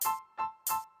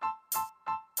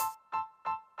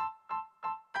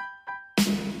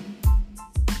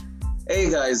Hey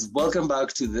guys, welcome back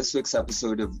to this week's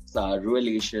episode of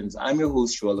Relations. I'm your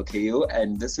host, Roel Okayo,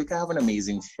 and this week I have an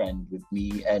amazing friend with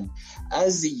me. And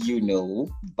as you know,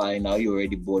 by now you're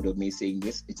already bored of me saying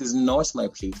this. It is not my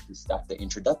place to start the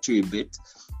introductory bit,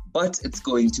 but it's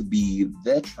going to be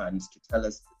their chance to tell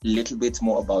us a little bit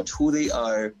more about who they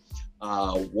are,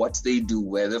 what they do,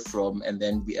 where they're from, and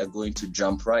then we are going to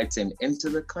jump right into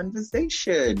the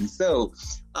conversation. So,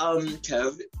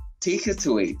 Kev, take it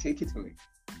away.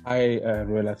 Hi,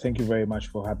 Ruela. Thank you very much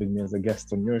for having me as a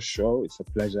guest on your show. It's a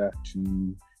pleasure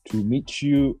to meet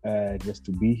you, just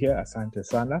to be here. Asante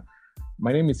sana.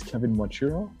 My name is Kevin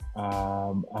Mochiro.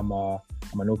 I'm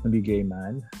an openly gay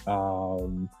man.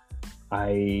 I'm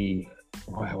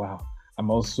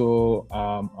also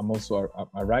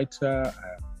a writer,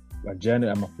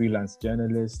 I'm a freelance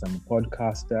journalist. I'm a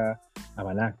podcaster. I'm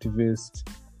an activist.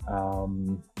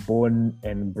 Born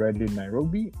and bred in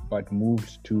Nairobi, but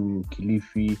moved to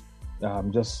Kilifi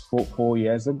just 4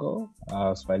 years ago.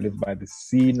 So I live by the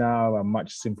sea now, a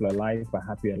much simpler life, a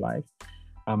happier life.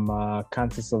 I'm a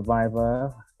cancer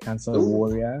survivor, cancer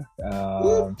warrior.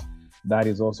 That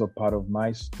is also part of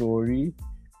my story.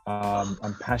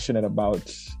 I'm passionate about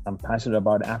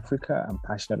Africa. I'm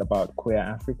passionate about queer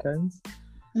Africans.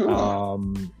 I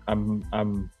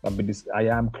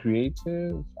am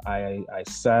creative. I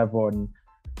serve on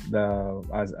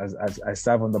I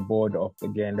serve on the board of the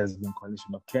Gay and Lesbian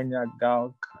Coalition of Kenya,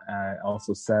 GALC. I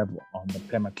also serve on the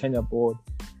PEMA Kenya board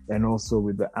and also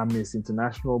with the Amnesty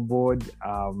International board.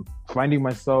 Finding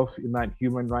myself in that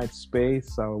human rights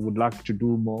space, I would like to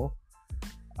do more.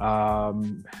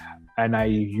 And I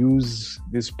use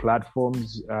these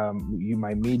platforms,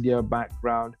 my media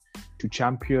background, to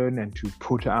champion and to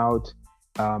put out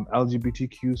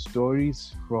LGBTQ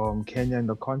stories from Kenya and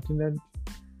the continent.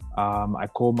 I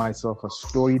call myself a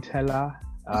storyteller,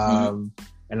 and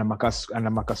I'm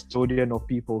a custodian of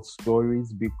people's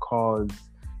stories because,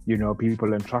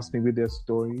 people entrust me with their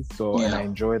stories. And I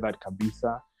enjoy that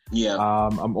kabisa. Yeah.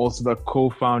 I'm also the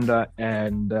co-founder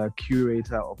and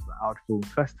curator of the Out Film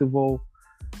Festival,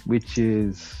 which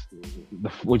is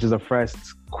the first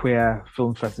queer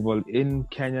film festival in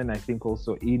Kenya, and I think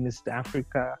also in East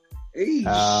Africa.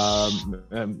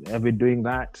 I've been doing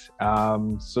that.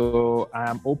 So I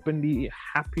am openly,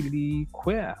 happily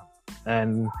queer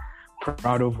and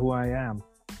proud of who I am.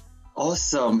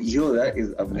 Awesome. Yo, that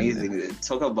is amazing.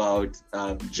 Talk about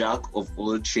Jack of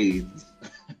all trades.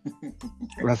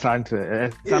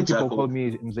 Rasante. Some people call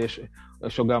me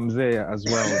Shoga Mzee as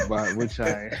well, but which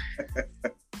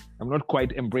I'm not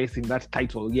quite embracing that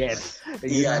title yet.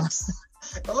 Yes.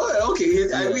 Oh,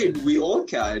 okay. I mean, we all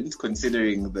can,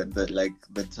 considering the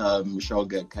term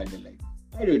Shoga kind of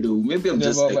I don't know. Maybe I'm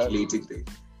just speculating things.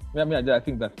 I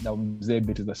think that the Mzee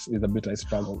bit is a bit I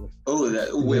struggle with. Oh,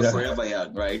 we're forever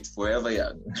young, right? Forever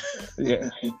young. Yeah.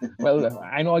 Well,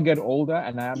 I know I get older,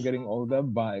 and I am getting older,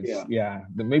 but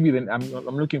maybe then I'm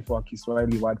looking for a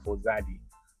Kiswahili word for Zadi.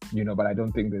 But I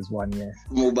don't think there's one yet.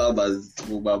 Mubabas.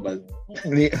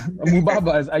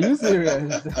 Mubabas, are you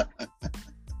serious?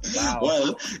 Wow.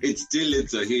 Well, it's still in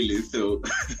Swahili, so...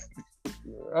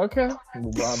 Okay.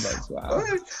 Mubabas, wow.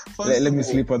 Let me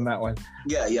sleep on that one.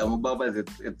 Yeah, Mubabas,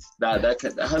 it's that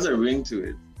has a ring to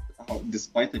it,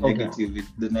 despite the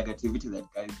negativity that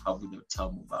guys have with the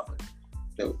term Mubabas.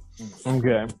 So,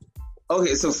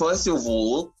 Okay, so first of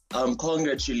all,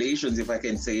 congratulations, if I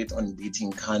can say it, on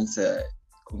beating cancer.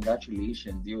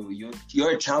 Congratulations,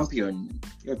 you're a champion.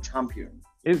 You're a champion.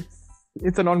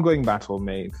 It's an ongoing battle,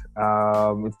 mate.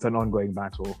 It's an ongoing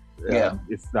battle.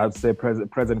 I'd say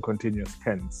present continuous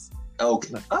tense.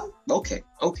 Okay.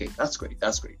 Okay. That's great.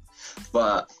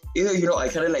 But I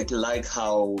kind of like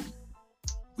how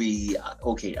we.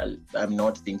 Okay, I'm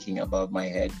not thinking above my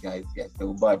head, guys. Yes.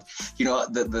 So, but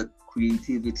the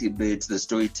creativity bit, the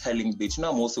storytelling bit.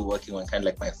 I'm also working on kind of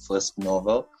like my first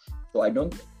novel, so I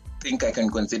don't think I can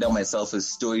consider myself a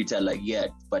storyteller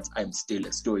yet, but I'm still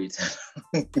a storyteller.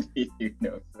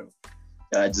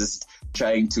 So just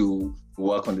trying to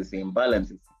work on the same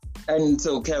balances. And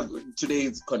so, Kev,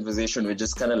 today's conversation, we're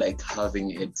just kind of like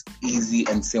having it easy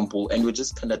and simple, and we're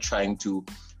just kind of trying to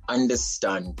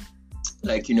understand,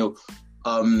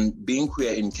 being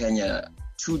queer in Kenya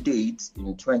to date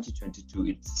in 2022,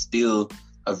 it's still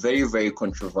a very, very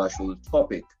controversial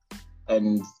topic.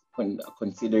 And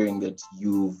considering that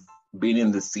you've been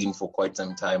in the scene for quite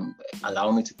some time,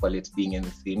 allow me to call it being in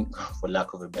the scene, for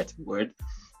lack of a better word.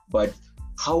 But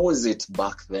how was it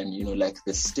back then?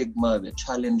 The stigma, the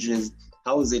challenges.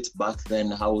 How was it back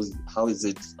then? How is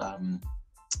it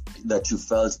that you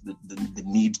felt the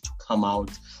need to come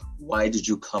out? Why did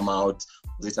you come out?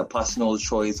 Was it a personal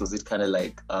choice? Was it kind of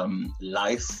like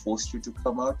life forced you to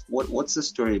come out? What's the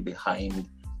story behind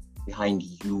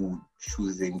you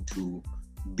choosing to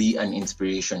be an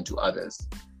inspiration to others?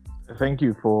 Thank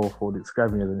you for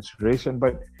describing it as an inspiration.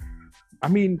 But I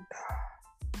mean,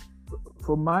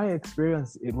 from my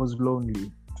experience, it was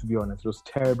lonely, to be honest. It was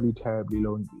terribly, terribly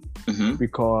lonely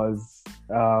because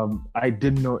I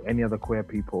didn't know any other queer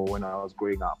people when I was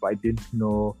growing up. I didn't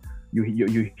know,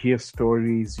 you hear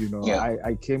stories, you know. Yeah.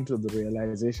 I came to the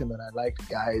realization that I liked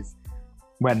guys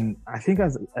when I think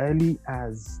as early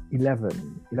as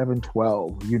 11,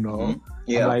 12, you know.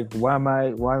 Yeah. I'm like, why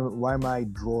am I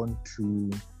drawn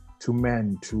to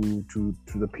men, to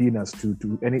the penis,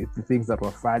 to any things that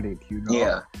were phallic, you know?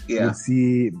 Yeah. You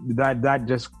see, that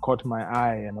just caught my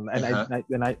eye, and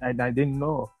I didn't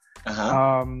know.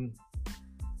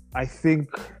 I think,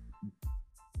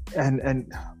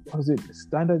 and what was it,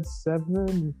 standard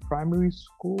 7 primary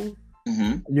school?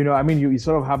 You know, I mean, you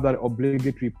sort of have that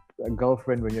obligatory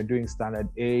girlfriend when you're doing standard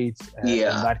 8 and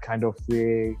that kind of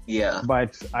thing. Yeah.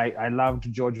 But I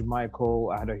loved George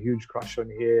Michael. I had a huge crush on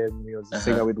him. He was a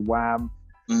singer with Wham.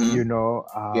 You know,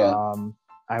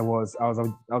 I was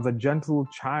a gentle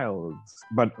child,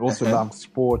 but also loved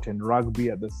sport and rugby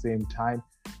at the same time.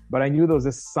 But I knew there was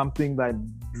just something that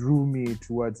drew me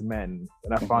towards men,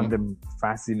 and I found them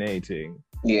fascinating.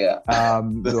 Yeah.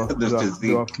 There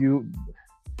were a few.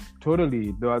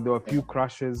 Totally, there were a few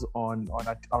crushes on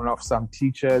some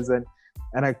teachers, and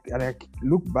I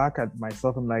look back at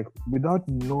myself and like, without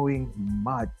knowing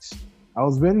much, I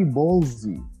was very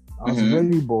ballsy.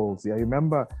 I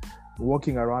remember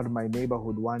walking around my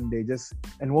neighborhood one day,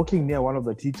 and walking near one of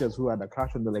the teachers who had a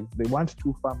crush on them. Like, they went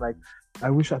too far. I'm like,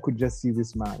 I wish I could just see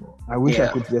this man. I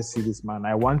could just see this man.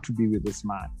 I want to be with this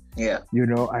man. Yeah. You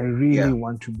know, I really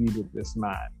want to be with this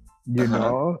man. You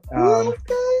know,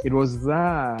 it was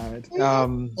that,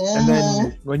 and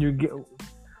then when you get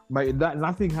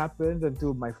nothing happened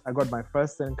until I got my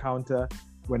first encounter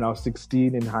when I was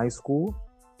 16 in high school.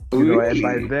 You know, and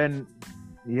by then,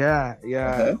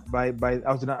 by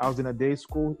I was in a day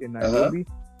school in Nairobi.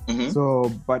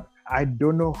 So, but I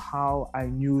don't know how I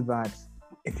knew that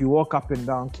if you walk up and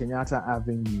down Kenyatta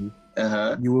Avenue,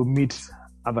 you will meet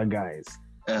other guys.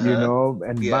 You know,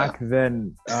 and back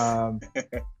then,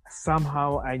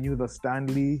 somehow I knew the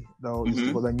Stanley,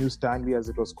 the new Stanley as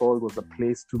it was called, was a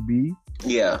place to be.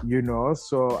 Yeah. You know,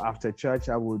 so after church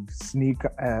I would sneak,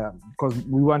 because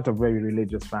we weren't a very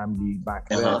religious family back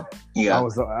then. Yeah.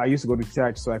 I used to go to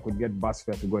church so I could get bus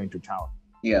fare to go into town.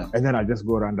 Yeah. And then I just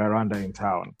go randa in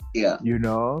town. Yeah. You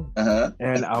know?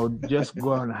 And I would just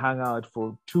go and hang out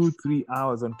for 2-3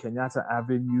 hours on Kenyatta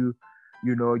Avenue.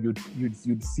 You know,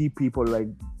 you'd see people like,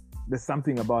 there's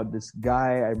something about this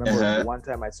guy. I remember one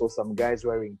time I saw some guys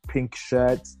wearing pink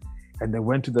shirts, and they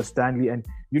went to the Stanley, and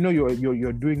you know,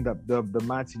 you're doing the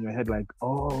maths in your head, like,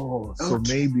 so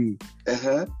maybe.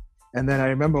 And then I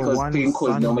remember one pink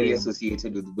was Sunday, normally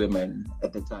associated with women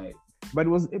at the time. But it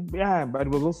was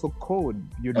also code,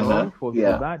 you know, for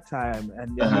that time.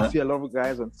 And you see a lot of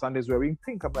guys on Sundays wearing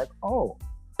pink. I'm like,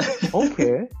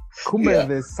 okay, Kumbe,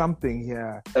 there's something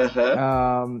here.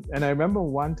 And I remember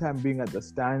one time being at the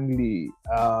Stanley,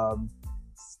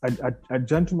 a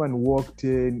gentleman walked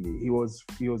in. He was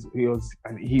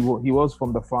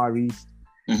from the Far East.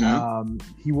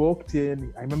 He walked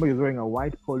in. I remember he was wearing a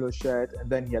white polo shirt, and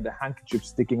then he had a handkerchief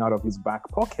sticking out of his back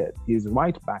pocket, his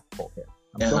right back pocket.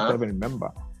 I'm sure I even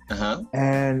remember.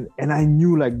 And I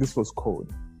knew like this was code.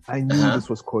 I knew this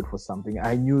was code for something.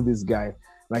 I knew this guy.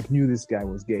 Knew this guy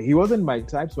was gay. He wasn't my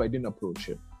type, so I didn't approach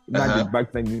him. Imagine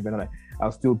back then, even I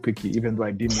was still picky, even though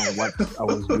I didn't know what I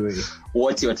was doing.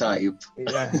 What's your type?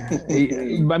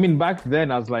 I mean, back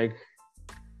then I was like,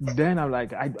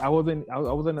 I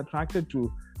wasn't attracted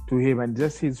to him and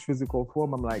just his physical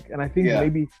form. I'm like, and I think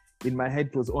maybe in my head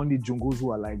it was only Jungus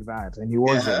who are like that, and he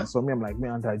wasn't. So me, I'm like, me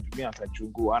anti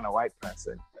Jungu, I'm a white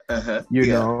person, you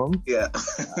know. Yeah.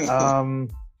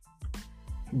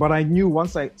 But I knew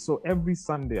so every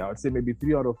Sunday, I would say maybe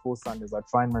 3 out of 4 Sundays, I'd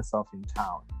find myself in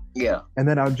town. Yeah. And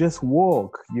then I'll just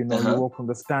walk, you know, you walk from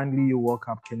the Stanley, you walk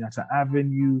up Kenyatta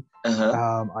Avenue.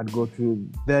 I'd go to,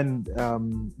 then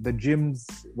the gyms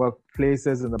were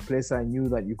places, and the place I knew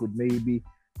that you could maybe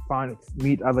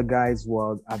meet other guys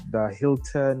was at the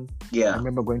Hilton. Yeah. I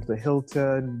remember going to the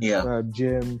Hilton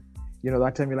gym. You know,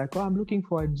 that time you're like, I'm looking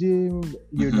for a gym.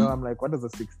 You know, I'm like, what does a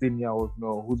 16-year-old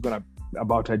know? Who's going to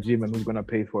about a gym and who's going to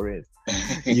pay for it?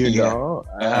 You know?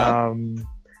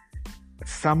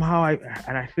 Somehow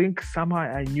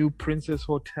I knew Princess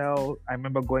Hotel. I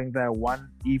remember going there one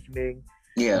evening.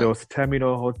 Yeah. There was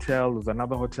Terminal Hotel. There was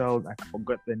another hotel. I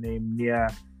forgot the name, near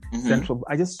Central.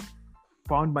 I just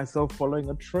found myself following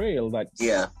a trail that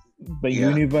Yeah. the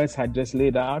universe had just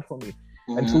laid out for me.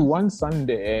 Mhm. Until one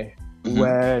Sunday,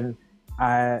 when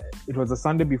it was a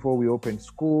Sunday before we opened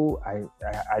school,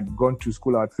 I'd gone to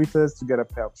School Outfitters to get a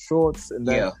pair of shorts, and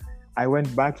then I went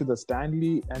back to the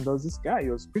Stanley, and there was this guy.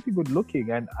 He was pretty good looking,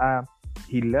 and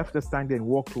he left the Stanley and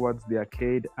walked towards the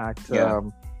arcade at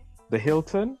the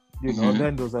Hilton. You know,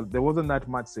 then there wasn't that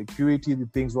much security. The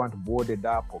things weren't boarded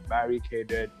up or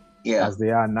barricaded as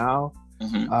they are now.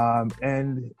 And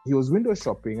he was window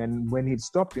shopping, and when he'd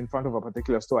stopped in front of a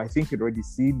particular store, I think he'd already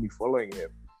seen me following him.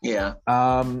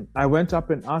 I went up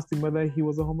and asked him whether he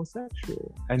was a homosexual,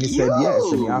 and he said yes.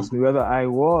 And he asked me whether I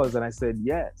was, and I said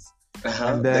yes.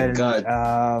 And then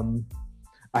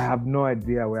I have no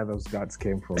idea where those guts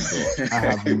came from, bro. I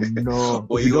have no.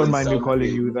 If you don't mind me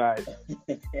calling you that.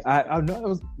 I know it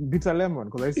was bitter lemon,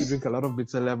 because I used to drink a lot of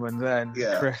bitter lemon then,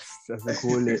 pressed as they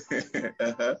call it.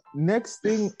 Next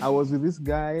thing, I was with this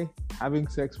guy having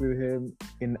sex with him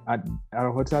at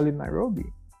a hotel in Nairobi.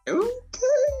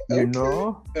 You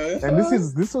know, and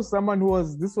this was someone who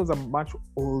was a much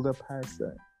older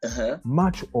person,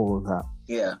 much older.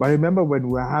 But I remember when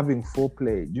we were having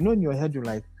foreplay, you know, in your head you're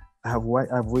like, I've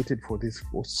waited for this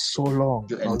for so long.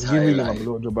 I was giving him a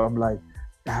blowjob, but I'm like,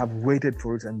 I have waited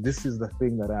for it, and this is the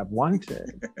thing that I've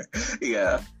wanted.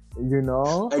 You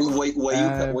know. And were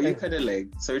you kind of like,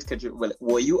 sorry to cut you, well,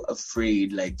 were you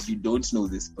afraid, like, you don't know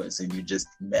this person you just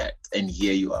met, and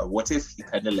here you are? What if he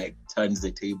kind of like turns the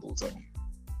tables on you?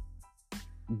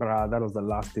 Bruh, that was the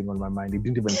last thing on my mind. It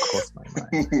didn't even cross my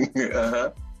mind.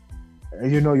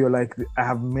 You know, you're like,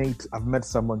 I've met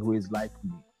someone who is like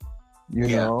me. You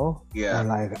know? And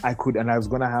like, I was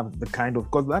gonna have the kind of,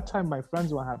 because that time my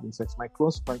friends were having sex, my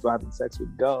close friends were having sex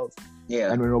with girls.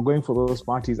 And when we were going for those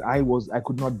parties, I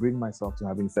could not bring myself to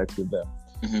having sex with them.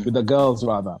 With the girls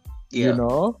rather. You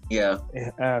know?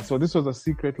 So this was a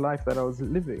secret life that I was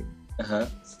living.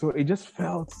 So it just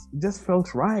felt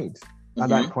right at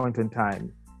that point in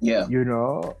time. You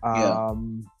know?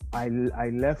 I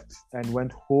left and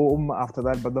went home after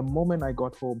that, but the moment I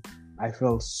got home, I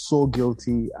felt so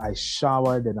guilty. I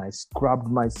showered and I scrubbed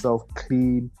myself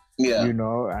clean. You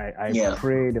know, I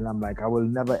prayed, and I'm like, I will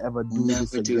never ever do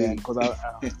this again, because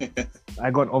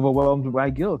I got overwhelmed by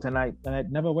guilt, and I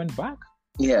never went back.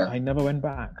 I never went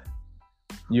back.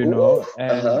 You know,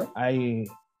 and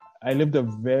I lived a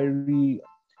very,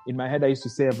 in my head I used to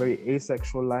say a very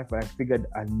asexual life, but I figured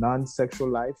a non-sexual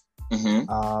life.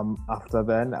 After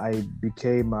then, I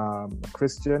became a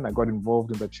Christian. I got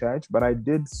involved in the church, but I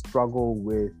did struggle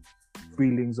with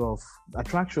feelings of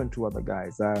attraction to other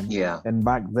guys. And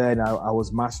back then, I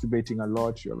was masturbating a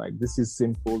lot. You're like, this is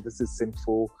sinful.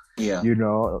 You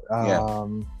know.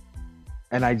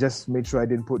 And I just made sure I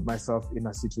didn't put myself in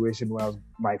a situation where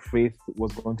my faith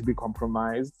was going to be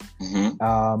compromised.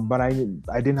 But I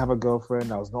didn't have a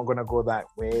girlfriend. I was not going to go that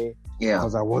way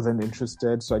because I wasn't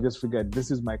interested. So I just figured,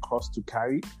 this is my cross to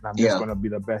carry, and I'm just going to be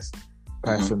the best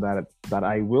person that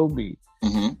I will be.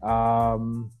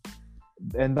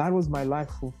 And that was my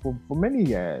life for many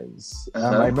years.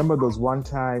 I remember there was one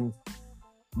time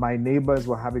my neighbors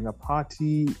were having a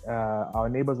party.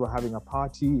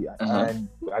 And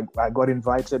I got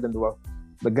invited, and they were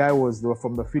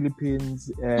from the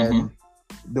Philippines, and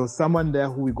there was someone there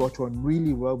who we got on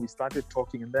really well. We started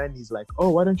talking, and then he's like, "Oh,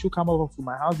 why don't you come over to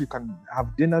my house? You can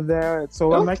have dinner there."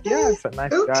 So I'm like, "Yeah, it's a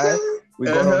nice guy." We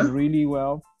got on really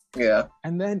well.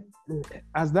 And then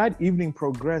as that evening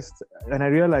progressed, and I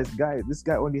realized, this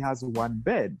guy only has one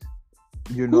bed,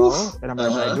 you know, and I'm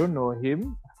like, I don't know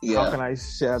him. How can I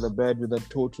share the bed with a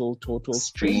total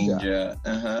stranger?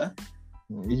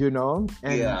 You know,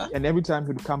 and every time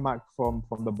he'd come back from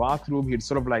the bathroom, he'd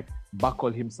sort of like buckle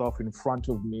himself in front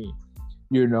of me,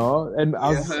 you know. And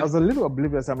I was a little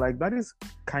oblivious. I'm like, that is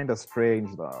kind of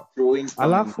strange, though.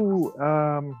 Alafu,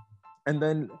 and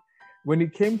then when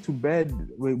it came to bed,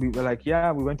 we were like,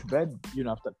 we went to bed, you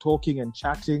know, after talking and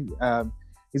chatting.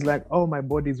 He's like, "Oh, my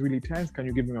body is really tense. Can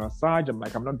you give me a massage?" I'm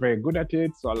like, "I'm not very good at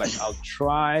it." So I'll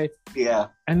try.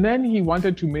 And then he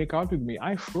wanted to make out with me.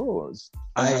 I froze.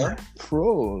 I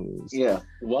froze.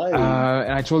 Why?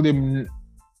 And I told him,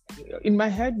 in my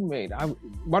head, mate,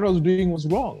 what I was doing was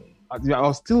wrong. I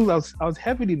was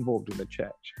heavily involved in the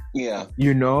church.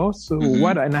 You know. So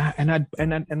what?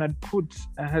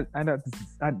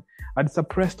 I'd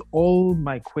suppressed all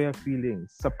my queer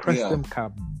feelings. Suppressed them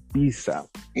kabisa.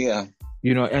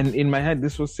 You know, and in my head,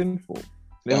 this was sinful.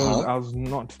 I was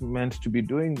not meant to be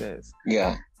doing this.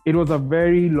 It was a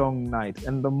very long night,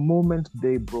 and the moment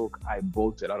day broke, I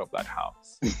bolted out of that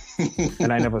house,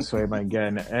 and I never saw him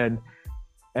again.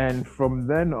 And from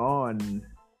then on,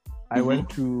 I went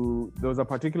to, there was a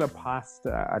particular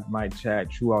pastor at my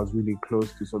church who I was really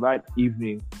close to. So that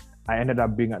evening, I ended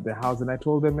up being at their house and I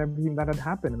told them everything that had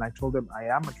happened. And I told them I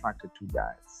am attracted to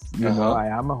guys. You know, I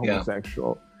am a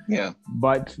homosexual. Yeah.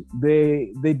 But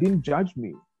they didn't judge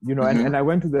me, you know, and I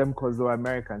went to them because they were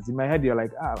Americans. In my head, you're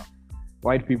like,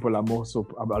 white people are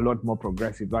a lot more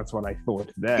progressive. That's what I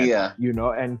thought then. Yeah. You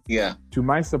know, and to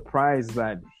my surprise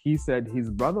that he said his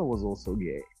brother was also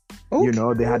gay. Okay. You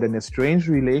know, they had an estranged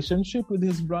relationship with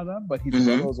his brother, but his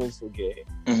brother was also gay.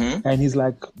 And he's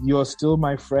like, you're still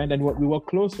my friend. And we were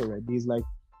close already. He's like,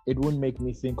 it wouldn't make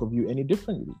me think of you any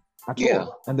differently at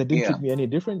all. And they didn't treat me any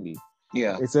differently.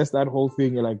 Yeah. It's just that whole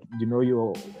thing, you're like, you know,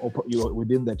 you're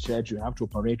within the church, you have to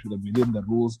operate within the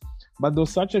rules. But there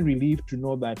was such a relief to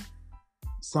know that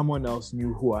someone else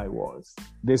knew who I was.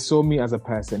 They saw me as a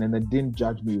person and they didn't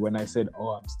judge me when I said,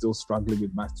 I'm still struggling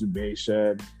with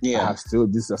masturbation. I have still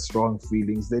these strong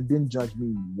feelings. They didn't judge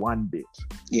me one bit.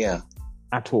 Yeah.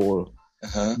 At all.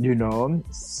 You know?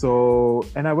 So,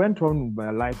 and I went on with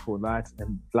my life for that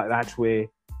and like that way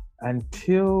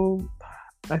until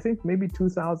I think maybe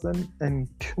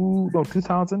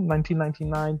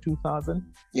 1999,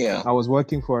 2000. Yeah. I was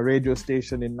working for a radio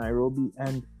station in Nairobi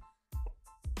and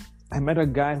I met a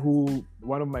guy who,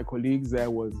 one of my colleagues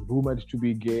there was rumored to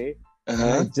be gay. And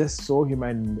I just saw him,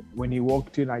 and when he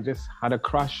walked in, I just had a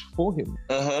crush for him.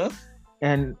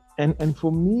 And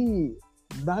for me,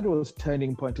 that was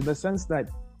turning point in the sense that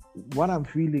what I'm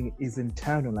feeling is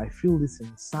internal. I feel this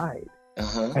inside.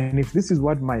 And if this is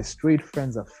what my straight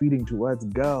friends are feeling towards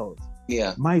girls,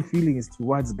 my feeling is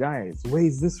towards guys. Where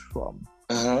is this from?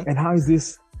 And how is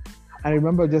this? I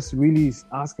remember just really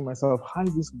asking myself, how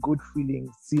is this good feeling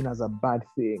seen as a bad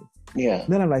thing? Yeah.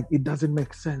 Then I'm like, it doesn't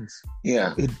make sense.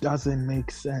 Yeah. It doesn't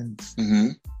make sense.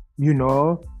 You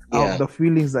know, the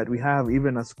feelings that we have,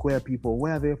 even as queer people,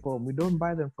 where are they from? We don't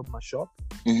buy them from a shop.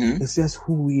 It's just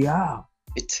who we are.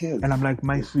 It is. And I'm like,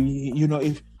 you know,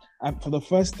 if for the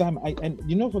first time, I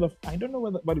don't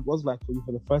know what it was like for you.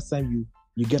 For the first time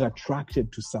you get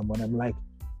attracted to someone. I'm like,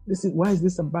 why is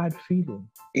this a bad feeling?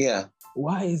 Yeah.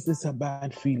 Why is this a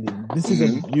bad feeling? This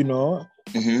is you know,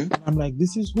 I'm like,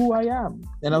 this is who I am.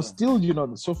 And I was still, you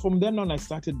know, so from then on, I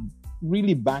started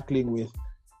really battling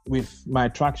with my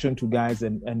attraction to guys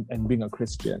and being a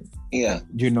Christian. Yeah.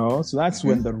 You know, so that's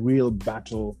when the real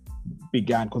battle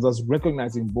began, because I was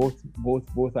recognizing both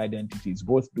identities,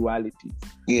 both dualities.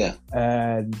 Yeah.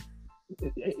 And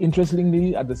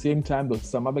interestingly, at the same time, there was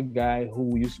some other guy who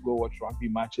we used to go watch rugby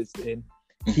matches in.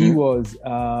 He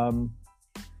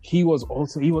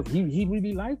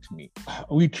really liked me.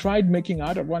 We tried making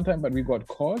out at one time, but we got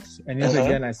caught. And yet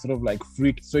again, I sort of like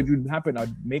freaked. So it would happen.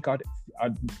 I'd make out,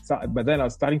 but then I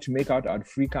was starting to make out. I'd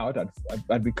freak out.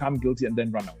 I'd become guilty and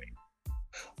then run away.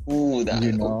 Oh, that,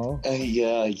 you know?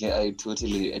 Yeah. I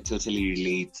totally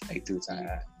relate.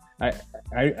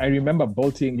 I remember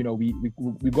bolting. You know, we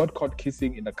got caught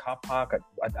kissing in the car park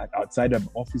outside an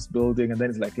office building, and then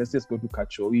it's like, let's just go to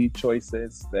Kachoi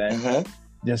Choices then.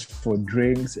 Just for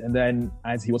drinks. And then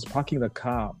as he was parking the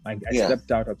car, I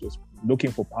stepped out. I was looking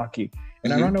for parking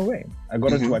and I ran away. I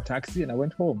got into a taxi and I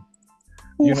went home.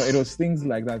 Oof. You know, it was things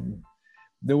like that.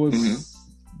 There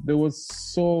was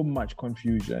so much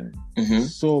confusion,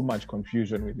 so much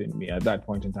confusion within me at that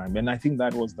point in time. And I think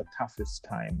that was the toughest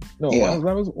time. That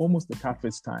was almost the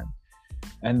toughest time.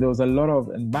 And there was a lot of,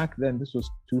 and back then, this was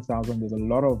 2000, there's a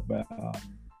lot of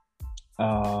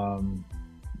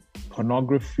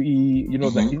pornography. You know,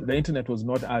 the internet was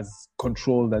not as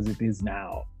controlled as it is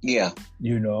now. Yeah.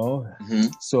 You know?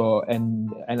 So, and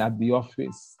at the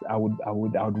office, I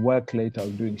would work late. I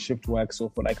was doing shift work. So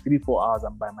for like 3-4 hours,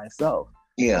 I'm by myself.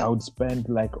 Yeah. I would spend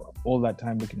like all that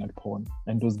time looking at porn,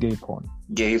 and it was gay porn.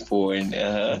 Gay porn.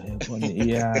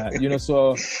 Yeah. You know,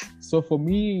 so for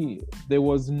me, I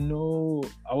was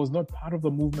not part of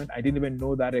the movement. I didn't even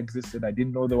know that existed. I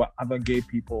didn't know there were other gay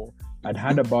people. I'd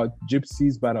heard about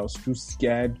gypsies, but I was too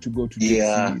scared to go to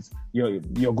gypsies.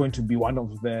 You're going to be one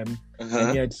of them.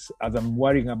 And yet, as I'm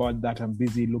worrying about that, I'm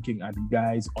busy looking at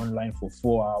guys online for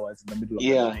 4 hours in the middle of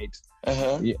the night.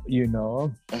 You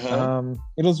know,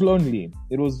 it was lonely.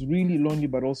 It was really lonely,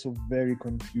 but also very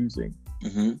confusing.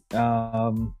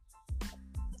 I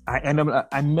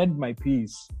made my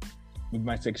peace with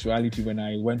my sexuality when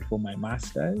I went for my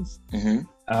master's in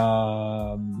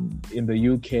the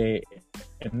UK.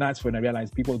 And that's when I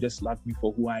realized people just love me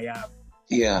for who I am.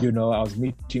 Yeah. You know, I was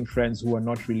meeting friends who are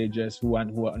not religious, who are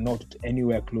not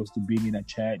anywhere close to being in a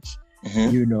church,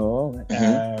 you know,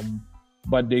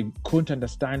 but they couldn't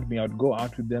understand me. I'd go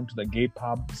out with them to the gay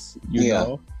pubs, you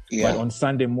know, but on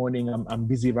Sunday morning, I'm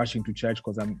busy rushing to church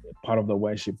because I'm part of the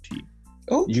worship team.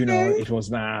 Okay. You know, it was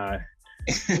that.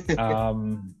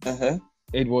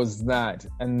 It was that,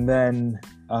 and then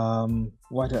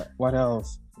what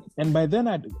else? And by then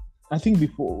I think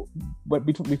before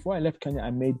I left Kenya,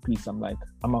 I made peace. I'm like,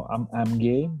 I'm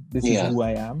gay. This is who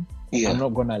I am. I'm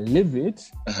not gonna live it.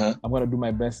 I'm gonna do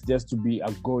my best just to be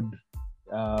a good,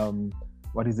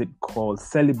 what is it called?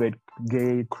 Celibate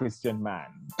gay Christian man.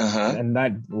 And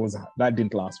that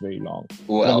didn't last very long.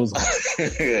 Well,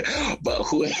 but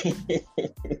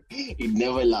it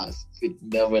never lasts. It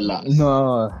never lasts.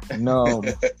 No.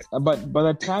 But by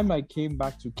the time I came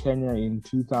back to Kenya in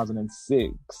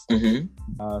 2006,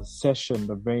 session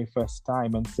the very first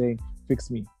time and saying, "Fix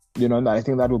me." You know, and I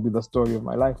think that will be the story of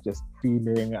my life. Just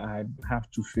feeling I have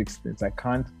to fix this. I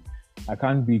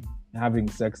can't be having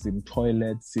sex in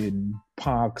toilets, in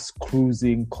parks,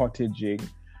 cruising, cottaging.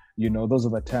 You know, those are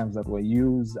the terms that were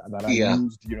used, that are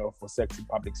used, you know, for sex in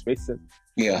public spaces.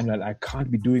 And I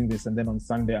can't be doing this. And then on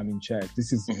Sunday, I'm in church.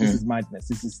 This is madness.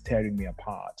 This is tearing me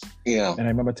apart. And I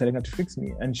remember telling her to fix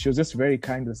me. And she was just very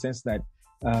kind in the sense that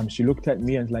she looked at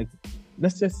me and like,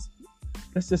 let's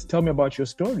just tell me about your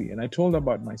story. And I told her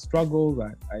about my struggle,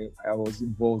 that I was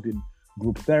involved in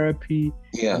group therapy.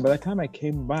 And by the time I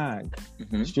came back,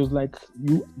 she was like,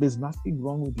 there's nothing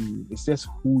wrong with you. It's just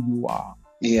who you are.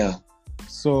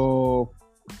 So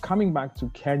coming back to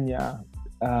Kenya,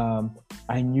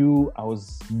 I knew I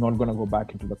was not going to go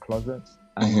back into the closet.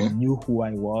 I knew who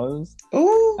I was.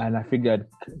 And I figured,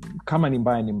 come on,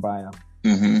 Nimbaya.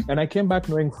 And I came back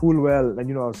knowing full well, and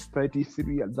you know, I was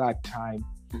 33 at that time.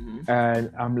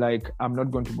 And I'm like, I'm not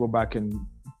going to go back and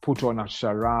put on a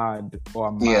charade or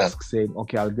a mask saying,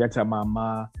 okay, I'll get a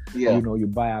mama. Or, you know, you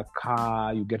buy a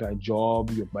car, you get a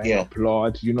job, you buy a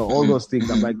plot, you know, all those things.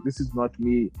 I'm like, this is not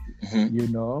me, you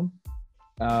know.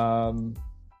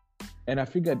 And I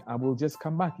figured I will just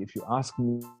come back if you ask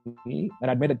me.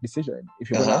 And I'd made a decision. If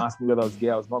you're going to ask me whether I was gay,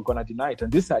 I was not going to deny it.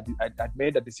 And this, I'd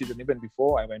made a decision even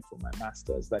before I went for my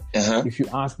master's, that if you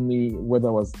asked me whether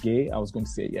I was gay, I was going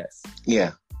to say yes.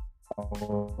 I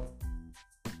was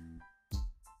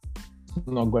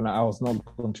not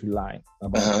going to lie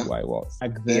about who I was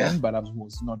back then, but I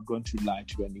was not going to lie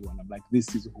to anyone. I'm like,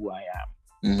 this is who I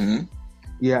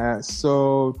am.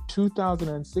 So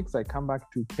 2006, I come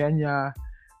back to Kenya.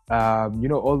 You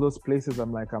know, all those places,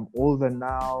 I'm like, I'm older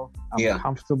now, I'm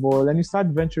comfortable. And you start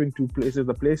venturing to places.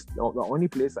 The only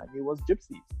place I knew was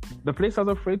Gypsy. The place I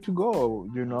was afraid to go,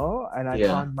 you know, and I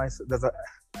found myself,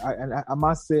 I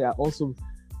must say, I also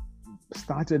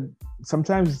started,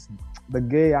 sometimes the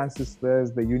gay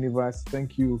ancestors, the universe,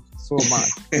 thank you so much.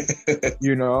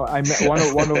 You know, I met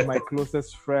one of my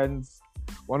closest friends,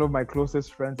 I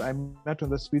met on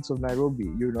the streets of Nairobi.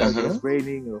 You know, it was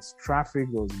raining, it was traffic,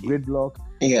 it was gridlock.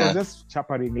 So just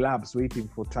chappering labs, waiting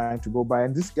for time to go by.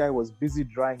 And this guy was busy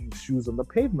drying his shoes on the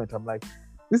pavement. I'm like,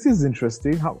 this is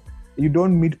interesting. How you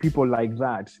don't meet people like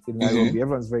that in Nairobi.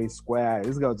 Everyone's very square.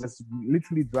 This guy was just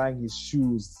literally drying his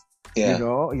shoes. You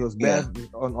know, he was bare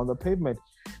on the pavement.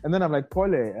 And then I'm like,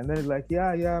 Pole. And then he's like,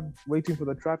 yeah, waiting for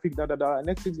the traffic, And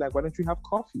next thing's like, why don't you have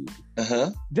coffee?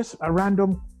 Just a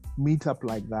random meetup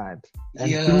like that.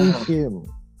 And through him,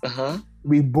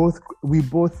 we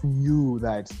both knew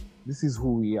that this is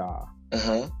who we are.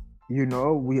 You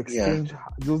know, we exchanged,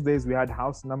 those days we had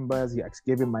house numbers. He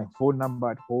gave him my phone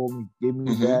number at home. He gave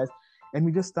me theirs. And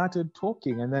we just started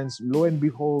talking. And then lo and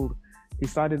behold, he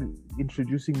started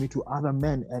introducing me to other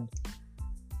men. And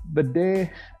the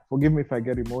day, forgive me if I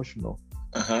get emotional.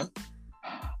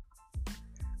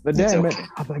 The day I met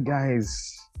other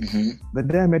guys, the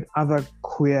day I met other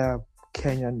queer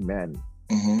Kenyan men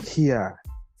here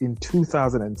in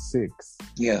 2006,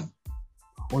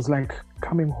 was like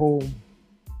coming home.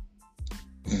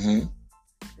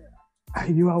 I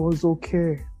knew I was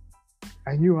okay.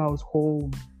 I knew I was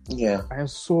home. I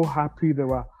was so happy there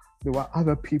were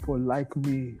other people like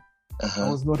me. I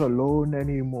was not alone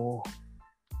anymore.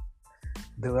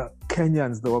 There were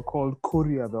Kenyans, they were called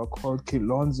Kuria, they were called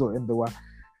Kilonzo, and they were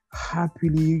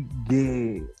happily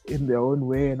gay in their own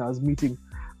way. And I was meeting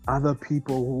other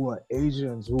people who were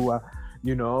Asians, who were,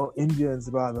 you know, Indians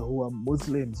rather, who were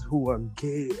Muslims, who were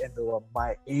gay, and they were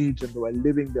my age, and they were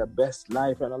living their best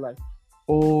life. And I'm like,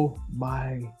 oh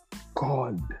my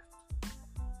God,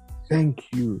 thank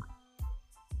you.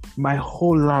 My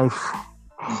whole life.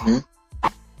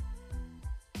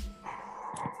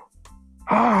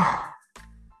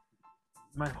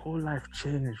 My whole life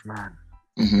changed, man.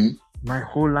 My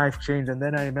whole life changed. And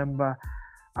then I remember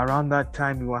around that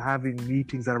time we were having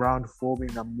meetings around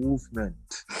forming a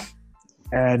movement.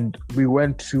 And we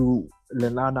went to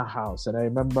Lenana House. And I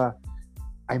remember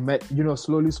I met,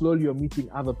 slowly you're meeting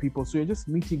other people. So you're just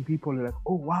meeting people, you're like,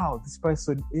 oh wow, this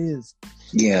person is.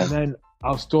 Yeah. And then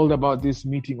I was told about this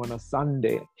meeting on a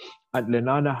Sunday at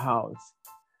Lenana House.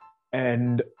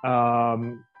 And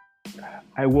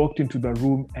I walked into the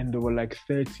room and there were like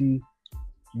 30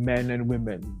 men and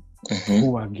women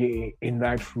who are gay in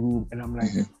that room. And I'm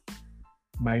like,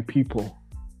 my people,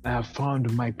 I have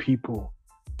found my people.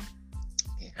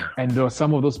 Yeah. And there were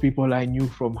some of those people I knew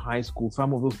from high school.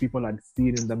 Some of those people I'd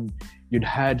seen in them. You'd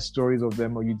heard stories of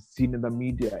them or you'd seen in the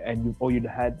media and you'd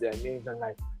heard their names. And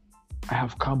like, I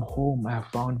have come home. I have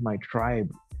found my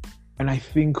tribe. And I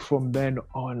think from then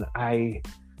on,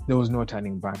 there was no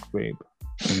turning back, babe.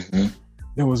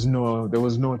 There was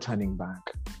no turning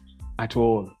back at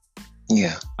all.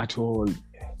 Yeah. At all.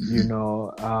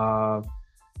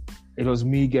 It was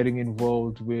me getting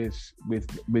involved with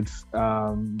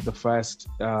the first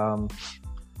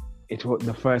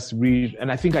the first read, and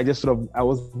I think I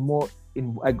was more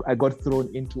in. I got thrown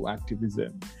into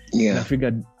activism. Yeah. And I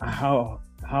figured how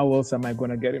else am I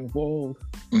going to get involved?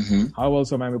 How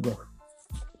else am I going?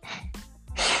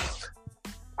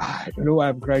 I don't know why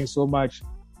I'm crying so much.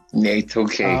 It's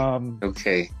okay.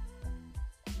 Okay.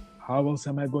 How else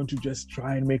am I going to just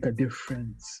try and make a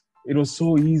difference? It was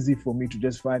so easy for me to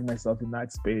just find myself in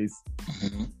that space.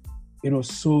 It was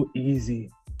so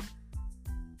easy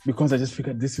because I just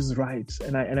figured this is right,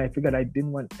 and I figured I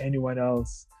didn't want anyone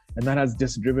else, and that has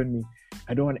just driven me.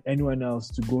 I don't want anyone else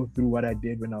to go through what I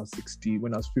did when I was 16,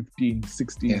 when I was 15,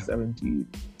 16, 17.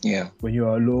 Yeah. When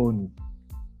you're alone,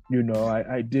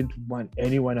 I didn't want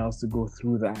anyone else to go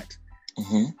through that.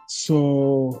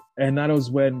 So, and that was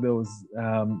when there was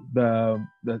the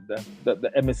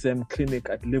MSM clinic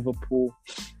at Liverpool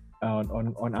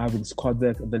on Irving Scott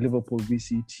there, the Liverpool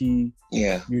VCT.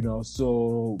 Yeah.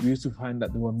 So we used to find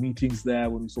that there were meetings there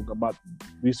when we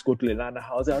used to go to Lenana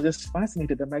House. I was just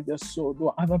fascinated. I'm like, there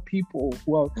were other people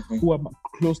who are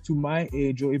close to my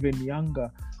age or even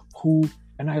younger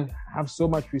and I have so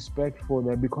much respect for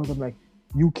them because I'm like,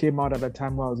 you came out at a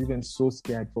time where I was even so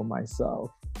scared for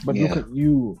myself. But look at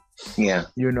you. Yeah.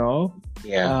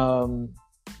 Yeah.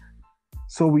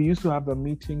 So we used to have the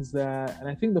meetings there. And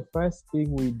I think the first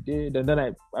thing we did, and then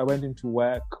I went into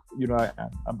work.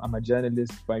 I'm a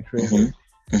journalist by training.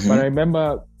 But I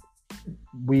remember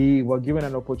we were given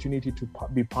an opportunity to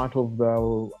be part of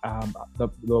the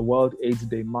World AIDS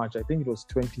Day March. I think it was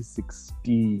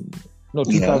 2016. No,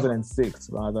 2006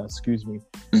 rather, excuse me.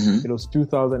 It was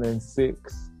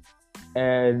 2006.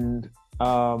 And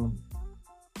I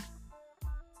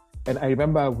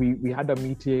remember we had a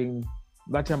meeting.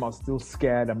 That time I was still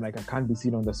scared. I'm like, I can't be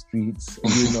seen on the streets,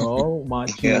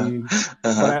 marching.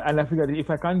 And I figured if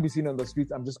I can't be seen on the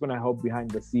streets, I'm just going to help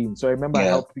behind the scenes. So I remember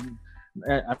helping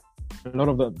a lot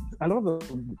of the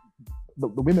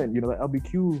women, the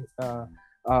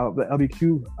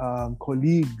LBQ,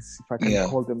 colleagues, if I can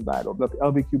call them that, or the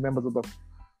LBQ members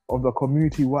of the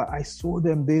community. Where I saw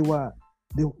them, they were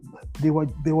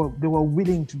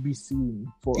willing to be seen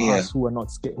for us who are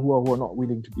not scared, who are not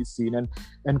willing to be seen,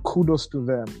 and kudos to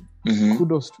them.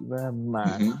 Kudos to them,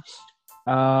 man.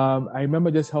 I remember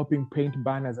just helping paint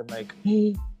banners. I'm like,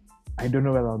 hey, I don't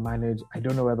know whether I'll manage,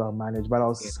 but I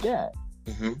was scared.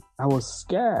 I was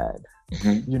scared,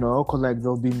 because like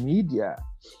there'll be media.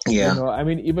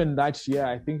 Even that year,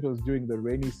 I think it was during the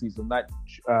rainy season, that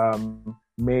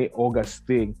May, August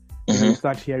thing. You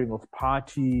start hearing of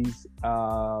parties.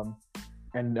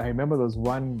 And I remember there was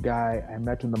one guy I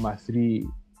met on number 3,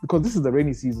 because this is the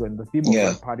rainy season. The theme of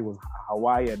that party was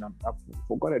Hawaiian. I've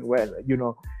forgotten where,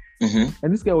 And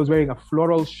this guy was wearing a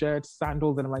floral shirt,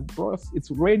 sandals, and I'm like, bro,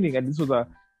 it's raining. And this was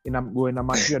in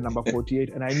Amateur number 48,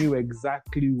 and I knew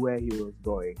exactly where he was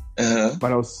going.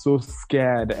 But I was so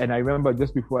scared. And I remember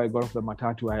just before I got off the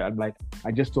matatu,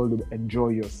 I just told him, enjoy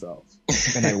yourself.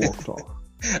 And I walked off.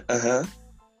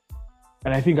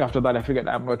 And I think after that, I figured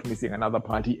I'm not missing another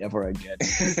party ever again.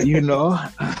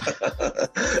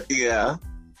 Yeah.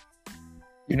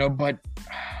 But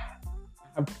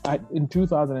in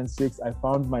 2006, I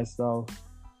found myself,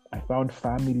 I found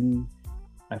family,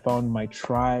 I found my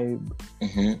tribe.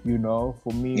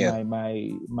 For me,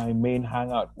 my main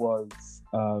hangout was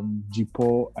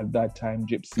Jipo at that time,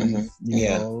 gypsies,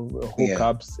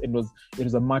 hookups. It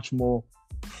was a much more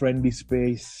friendly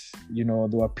space. There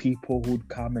were people who'd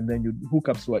come, and then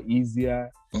hookups were easier.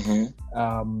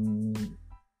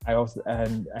 I also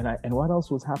and what else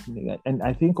was happening? And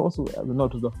I think also, it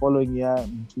was the following year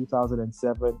in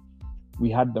 2007, we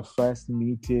had the first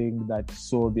meeting that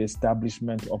saw the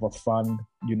establishment of a fund,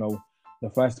 the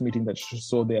first meeting that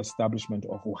saw the establishment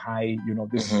of UHAI,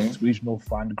 this regional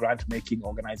fund grant-making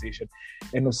organization.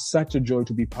 And it was such a joy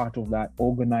to be part of that,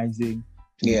 organizing,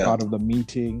 to be part of the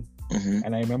meeting.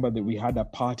 And I remember that we had a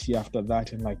party after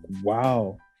that, and like,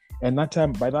 wow. And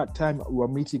by that time, we were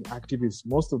meeting activists.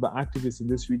 Most of the activists in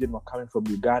this region were coming from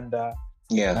Uganda,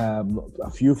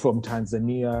 a few from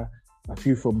Tanzania, a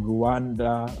few from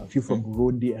Rwanda, a few from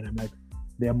Burundi. And I'm like,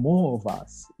 there are more of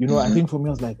us. I think for me,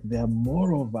 I was like, there are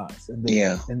more of us. And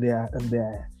it's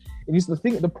the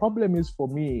thing, the problem is for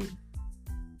me,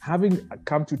 having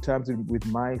come to terms with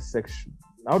my section,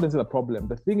 I wouldn't say the problem.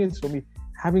 The thing is for me,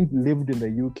 having lived in the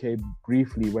UK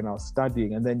briefly when I was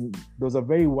studying, and then there was a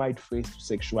very wide face to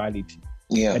sexuality.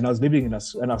 Yeah. And I was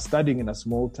studying in a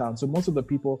small town. So most of the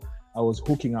people I was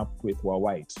hooking up with were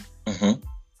white.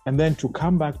 And then to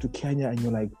come back to Kenya and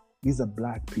you're like, these are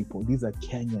black people. These are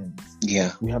Kenyans.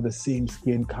 Yeah. We have the same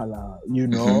skin color,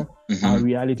 Our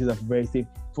realities are very same.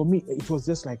 For me, it was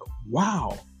just like,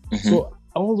 wow. So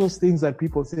all those things that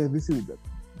people say,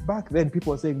 back then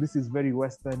people were saying, this is very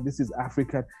Western, this is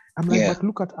African. I'm like, but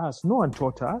look at us. No one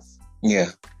taught us. Yeah.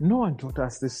 No one taught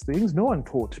us these things. No one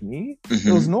taught me.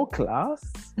 There was no class.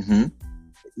 And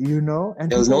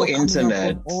there was no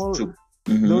internet.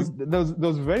 There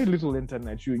was very little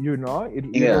internet.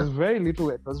 It was very little.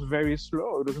 It was very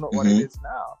slow. It was not what it is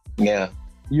now. Yeah.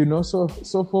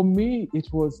 So for me,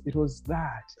 it was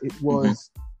that. It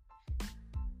was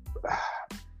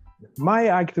my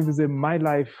activism, my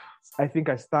life. I think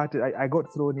I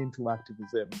got thrown into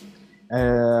activism.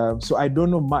 So I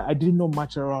didn't know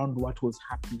much around what was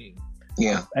happening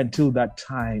until that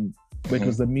time. But it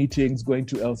was the meetings, going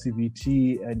to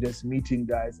LCVT and just meeting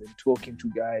guys and talking to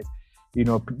guys,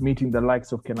 meeting the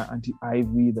likes of Auntie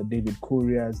Ivy, the David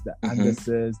Couriers, the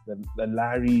Anderses, the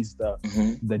Larrys, the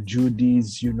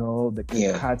Judys, the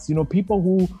Cats, people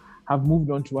who have moved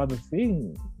on to other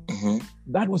things.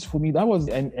 That was for me,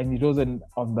 and it wasn't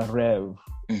on the rev,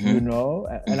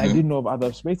 and I didn't know of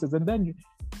other spaces. And then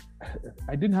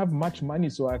I didn't have much money,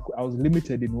 so I was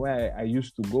limited in where I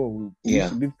used to go. We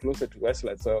used to live closer to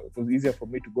Westlands, so it was easier for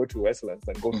me to go to Westlands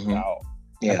than go to Now.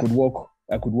 I could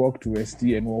walk to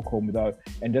ST and walk home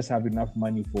and just have enough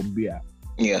money for beer.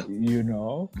 Yeah.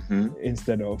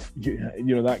 Instead of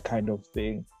that kind of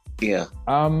thing. Yeah.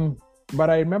 But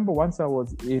I remember once I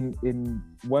was in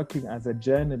working as a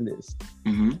journalist,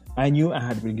 I knew I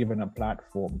had been given a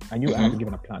platform.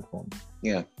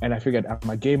 Yeah. And I figured I'm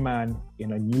a gay man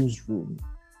in a newsroom.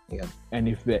 Yeah. And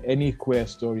if there are any queer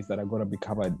stories that are going to be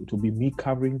covered, it will be me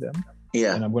covering them.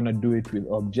 Yeah. And I'm going to do it with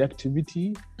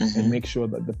objectivity and make sure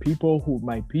that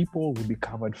my people will be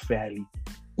covered fairly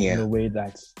in a way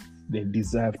that they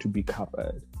deserve to be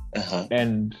covered.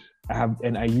 And there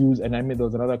was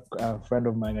another friend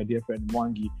of mine, a dear friend,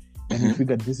 Mwangi, and we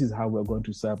figured this is how we're going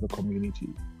to serve the community.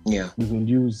 Yeah. We will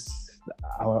use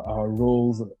our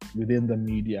roles within the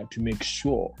media to make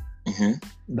sure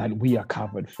that we are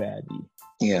covered fairly.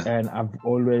 Yeah. And I've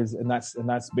always, and that's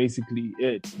basically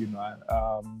it.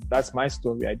 That's my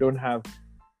story. I've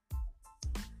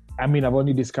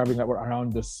only discovering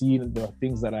around the scene, the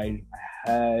things that I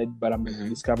heard, but I'm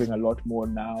discovering a lot more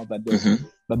now that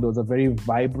there was a very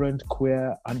vibrant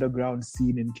queer underground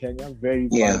scene in Kenya, very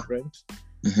vibrant.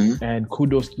 And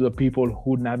kudos to the people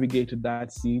who navigated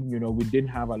that scene. We didn't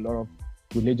have a lot of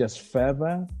religious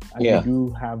fervor as we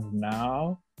do have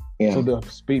now. Yeah. So the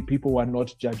people were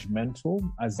not judgmental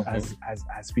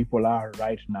as people are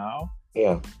right now.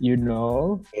 Yeah.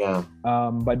 Yeah.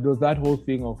 But there was that whole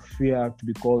thing of fear to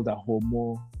be called a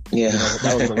homo. Yeah.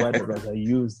 That was the word that I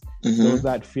used. There was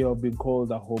that fear of being called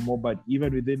a homo. But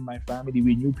even within my family,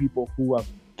 we knew people who were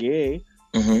gay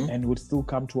and would still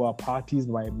come to our parties.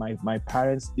 My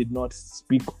parents did not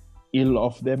speak ill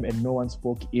of them, and no one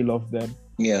spoke ill of them.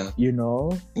 Yeah.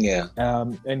 Yeah.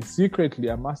 And secretly,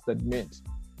 I must admit,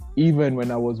 even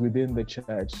when I was within the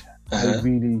church, I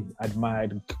really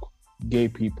admired gay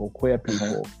people, queer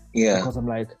people. Yeah. Because I'm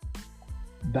like,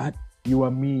 that you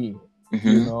are me,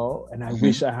 and I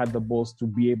wish I had the balls to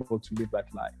be able to live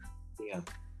that life. Yeah.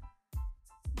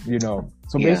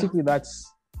 So basically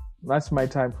that's my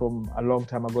time from a long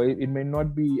time ago. It may not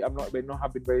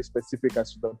have been very specific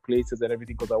as to the places and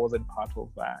everything because I wasn't part of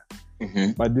that.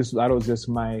 But that was just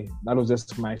my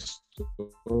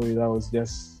story. That was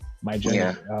just my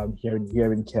journey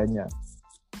here in Kenya.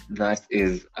 That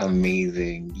is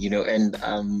amazing, and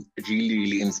I'm really,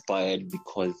 really inspired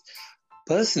because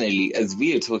personally, as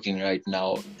we are talking right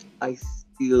now, I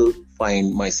still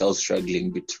find myself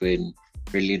struggling between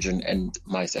religion and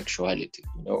my sexuality,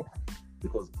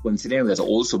 because considering that I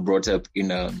also brought up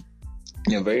in a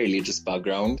very religious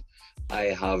background, I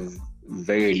have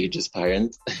very religious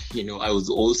parent. I was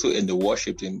also in the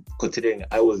worship team, considering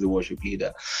I was the worship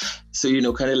leader. So,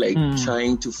 kind of like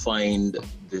trying to find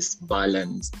this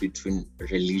balance between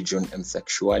religion and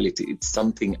sexuality. It's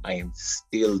something I am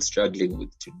still struggling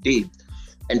with today.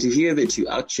 And to hear that you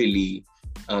actually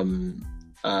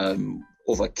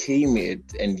overcame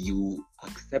it and you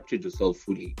accepted yourself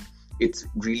fully, it's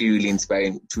really, really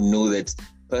inspiring to know that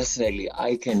personally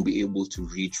I can be able to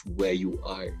reach where you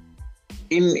are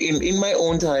in my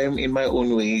own time, in my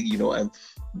own way.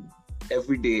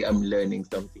 Every day I'm learning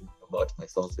something about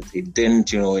myself. It's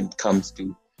evident, when it comes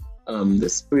to the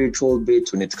spiritual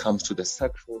bit, when it comes to the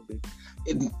sexual bit,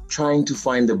 in trying to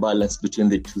find the balance between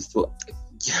the two. So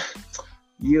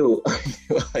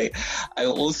I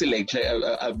also like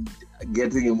I'm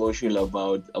getting emotional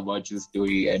about your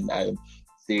story, and I'm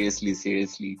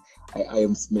seriously I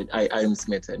am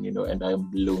smitten, and I am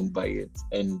blown by it,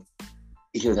 and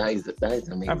that is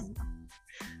amazing.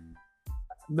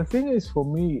 The thing is, for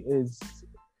me, is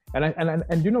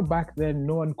and back then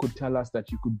no one could tell us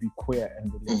that you could be queer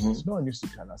and religious. No one used to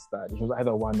tell us that. It was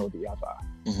either one or the other.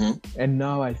 And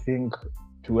now I think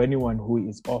to anyone who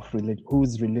is who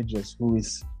is religious, who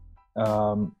is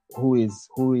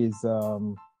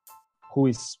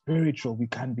spiritual, we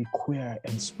can be queer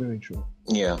and spiritual.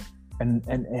 Yeah.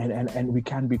 And we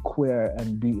can be queer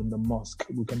and be in the mosque.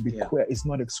 We can be queer. It's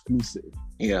not exclusive.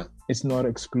 Yeah. It's not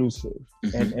exclusive.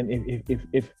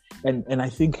 And I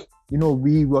think,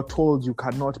 we were told you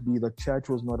cannot be, the church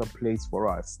was not a place for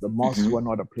us. The mosques were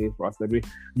not a place for us.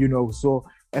 So,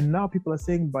 and now people are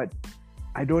saying, but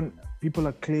people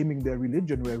are claiming their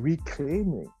religion. We're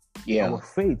reclaiming our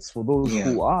faiths for those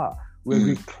who are. We're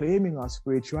reclaiming our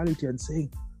spirituality and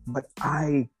saying, but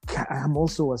I am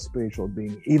also a spiritual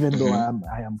being, even though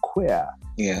I am queer.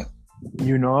 Yeah.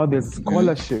 There's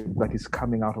scholarship that is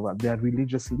coming out of that. There are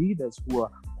religious leaders who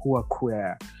are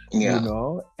queer, and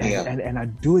are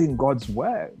doing God's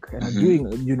work, and are doing,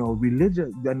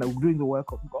 religious, and are doing the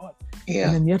work of God. Yeah.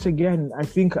 And then yet again, I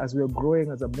think as we're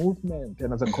growing as a movement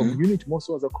and as a community, more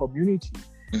so as a community,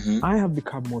 I have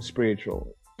become more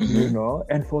spiritual.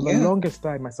 And for the longest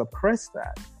time I suppressed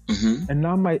that, and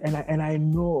now I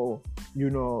know,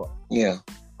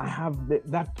 I have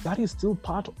that is still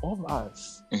part of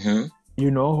us.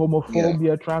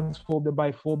 Homophobia, transphobia,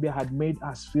 biphobia had made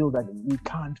us feel that we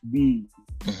can't be,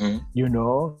 and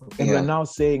we're now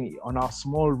saying on our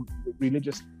small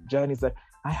religious journeys that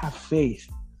I have faith.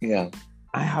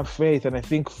 I have faith, and I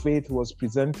think faith was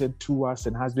presented to us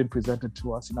and has been presented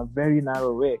to us in a very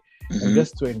narrow way. And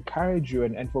just to encourage you,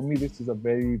 and for me, this is a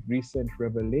very recent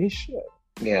revelation.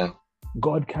 Yeah.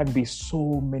 God can be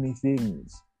so many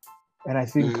things. And I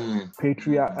think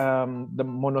the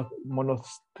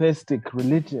monotheistic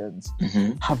religions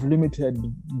have limited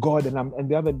God. And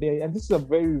the other day, and this is a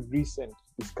very recent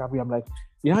discovery, I'm like,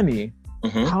 Yani,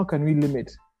 how can we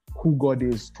limit who God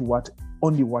is to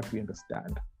only what we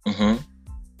understand?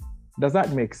 Does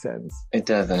that make sense? It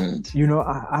doesn't.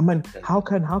 How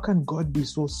can God be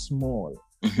so small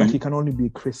that he can only be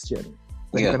Christian?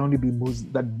 That he can only be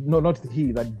Muslim? That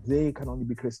they can only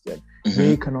be Christian.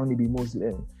 They can only be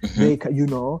Muslim. They can,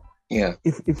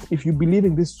 If you believe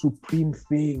in this supreme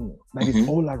thing that is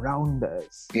all around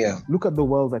us, look at the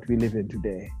world that we live in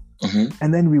today.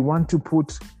 And then we want to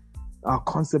put our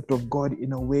concept of God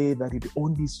in a way that it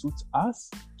only suits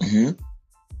us.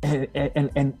 And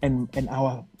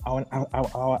our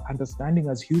understanding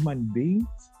as human beings,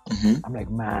 I'm like,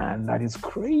 man, that is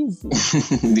crazy.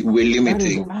 We're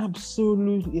limiting. That is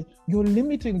absolutely, you're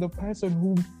limiting the person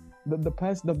who, the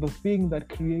person of the thing that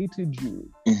created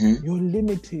you. You're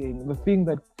limiting the thing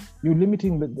you're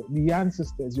limiting the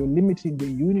ancestors. You're limiting the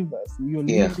universe. You're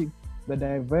limiting the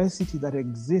diversity that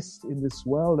exists in this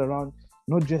world around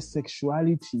not just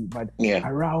sexuality, but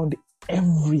around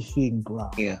everything, bro.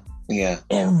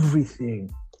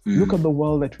 Everything. Look at the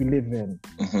world that we live in.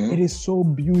 It is so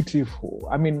beautiful.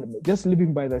 I mean, just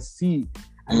living by the sea,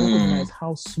 I recognize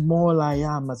how small I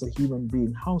am as a human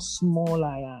being, how small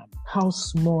I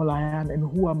am,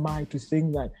 and who am I to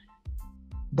think that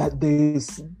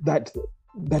this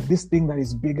thing that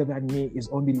is bigger than me is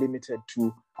only limited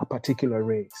to a particular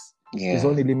race, is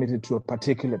only limited to a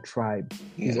particular tribe,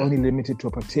 is only limited to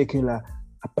a particular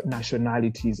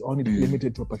nationality, is only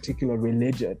limited to a particular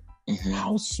religion.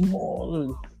 How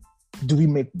small do we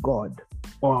make God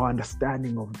or our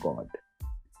understanding of God?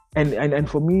 And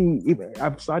for me,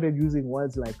 I've started using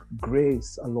words like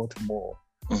grace a lot more,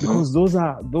 because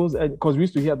because we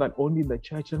used to hear that only in the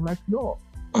church. I'm like, no,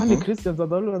 only Christians are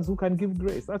the only ones who can give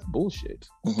grace. That's bullshit.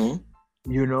 And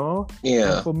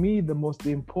for me, the most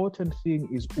important thing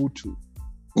is Utu.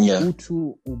 Yeah.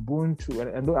 Utu, Ubuntu,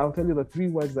 and I'll tell you the 3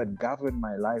 words that govern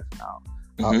my life now.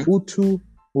 Mm-hmm. Utu,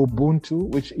 Ubuntu,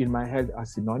 which in my head are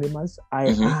synonymous. I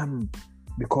am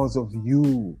because of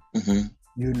you,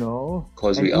 you know.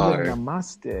 Because and we even are.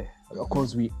 Namaste,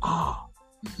 because we are.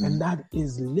 And that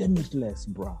is limitless,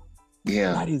 bro.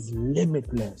 Yeah. That is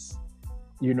limitless.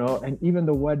 You know, and even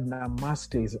the word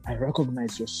Namaste is, I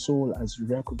recognize your soul as you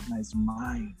recognize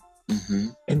mine.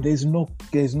 And there's no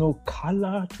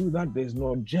color to that. There's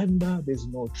no gender. There's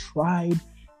no tribe.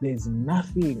 There's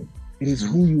nothing. It is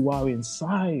who you are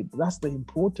inside. That's the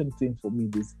important thing for me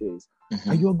these days.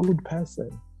 Are you a good person?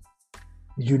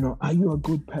 You know, are you a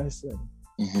good person?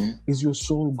 Is your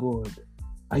soul good?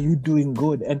 Are you doing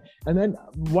good? And then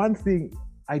one thing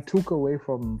I took away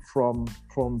from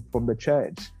the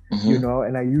church, you know,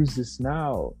 and I use this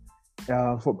now.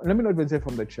 Let me not even say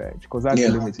from the church, because that's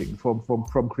limiting.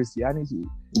 From Christianity,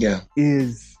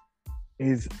 is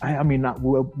I mean,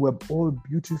 we're all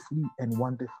beautifully and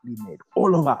wonderfully made,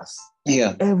 all of us.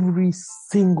 Every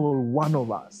single one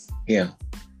of us.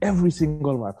 Every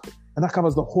single one, and that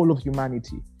covers the whole of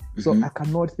humanity. So I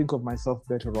cannot think of myself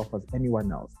better off as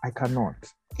anyone else. I cannot.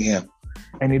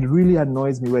 And it really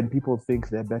annoys me when people think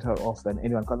they're better off than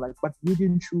anyone. Because like, but you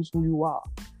didn't choose who you are.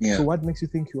 So what makes you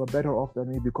think you are better off than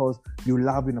me because you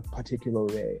love in a particular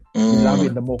way? You love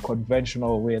in the more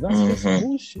conventional way. That's just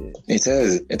bullshit. It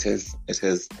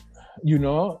is. You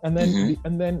know, and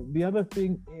then the other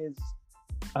thing is,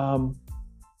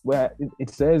 where it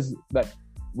says that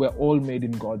we're all made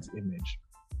in God's image.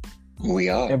 We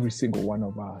are. Every single one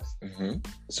of us.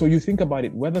 So you think about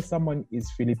it, whether someone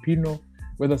is Filipino,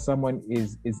 whether someone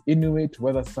is Inuit,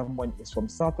 whether someone is from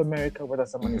South America, whether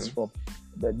someone is from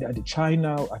the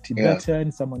China, a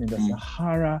Tibetan, someone in the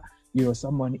Sahara, you know,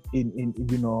 someone in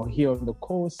you know, here on the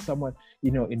coast, someone, you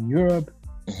know, in Europe,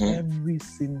 every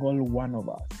single one of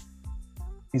us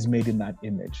is made in that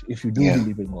image. If you do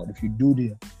believe in God, if you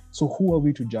do so who are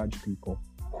we to judge people?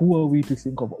 Who are we to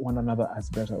think of one another as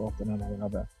better off than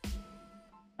another?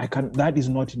 That is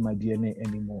not in my DNA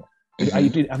anymore.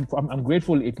 I'm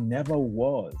grateful it never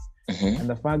was. And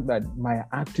the fact that my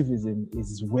activism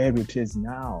is where it is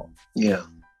now.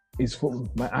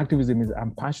 My activism is, I'm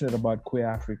passionate about queer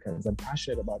Africans. I'm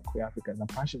passionate about queer Africans. I'm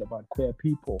passionate about queer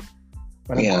people.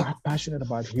 But I'm passionate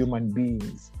about human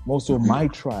beings. Most of my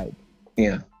tribe.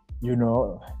 You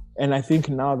know, and I think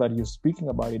now that you're speaking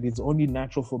about it, it's only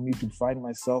natural for me to find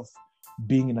myself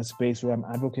being in a space where I'm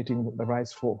advocating the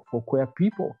rights for queer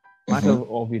people. Matter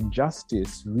of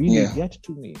injustice really get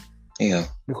to me.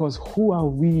 Because who are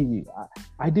we?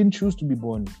 I didn't choose to be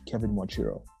born Kevin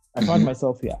Mochiro. I found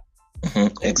myself here.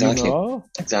 Exactly. You know?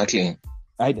 Exactly.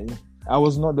 There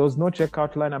was no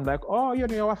checkout line. I'm like, oh, you're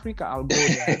in Africa, I'll go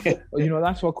there. You know,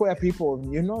 that's for queer people.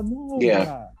 You know,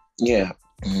 no.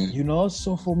 You know,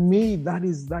 so for me, that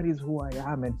is who I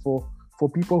am. And for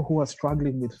people who are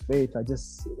struggling with faith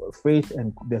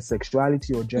and their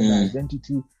sexuality or gender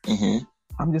identity,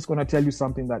 I'm just going to tell you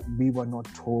something that we were not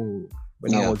told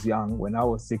when I was young, when I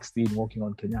was 16, walking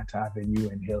on Kenyatta Avenue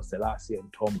and Haile Selassie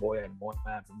and Tom Mboya and Mon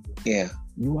Avenue.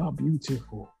 You are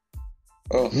beautiful.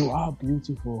 You are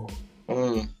beautiful.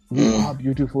 You are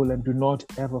beautiful, and do not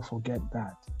ever forget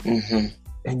that.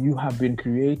 And you have been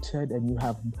created, and you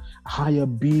have higher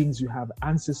beings, you have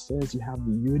ancestors, you have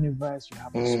the universe, you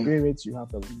have the spirits, you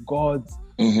have the gods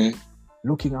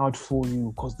looking out for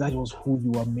you, because that was who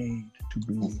you are made to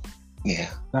be.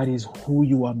 That is who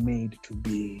you are made to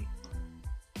be.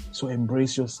 So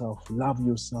embrace yourself, love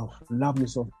yourself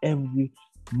every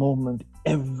moment,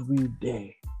 every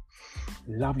day.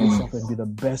 Love yourself and be the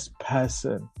best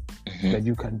person that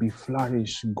you can be.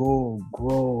 Flourish, go,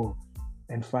 grow,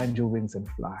 and find your wings and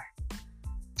fly.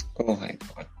 Oh my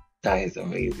God, that is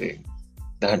amazing.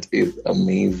 That is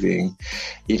amazing.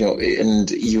 You know,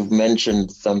 and you've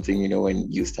mentioned something, you know,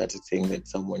 when you started saying that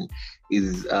someone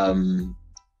is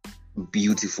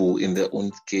beautiful in their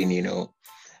own skin, you know,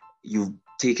 you've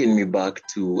taken me back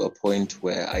to a point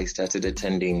where I started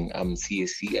attending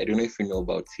CSC. I don't know if you know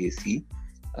about CSC.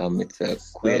 It's a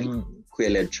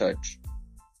queer-led church.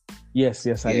 Yes,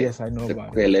 I know about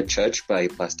it. Queer-led church by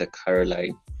Pastor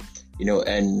Caroline. You know,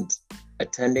 and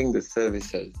attending the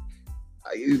services,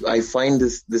 I find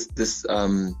this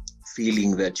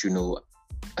feeling that, you know,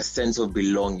 a sense of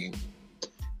belonging.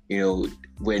 You know,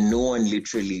 where no one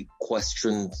literally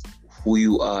questions who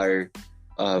you are,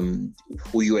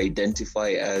 who you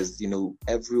identify as. You know,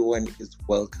 everyone is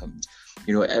welcomed.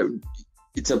 You know,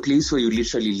 it's a place where you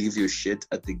literally leave your shit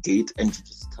at the gate and you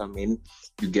just come in.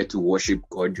 You get to worship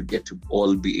God. You get to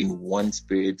all be in one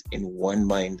spirit, in one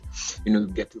mind. You know, you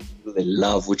get to feel the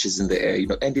love which is in the air. You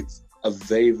know, and it's a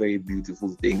very, very beautiful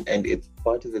thing. And it's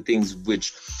part of the things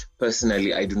which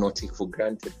personally I do not take for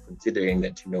granted, considering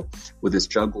that, with the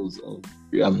struggles of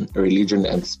religion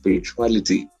and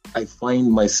spirituality, I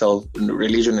find myself,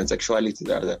 religion and sexuality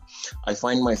rather, I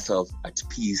find myself at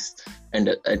peace,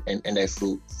 and I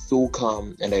feel so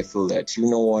calm, and I feel that, you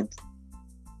know what,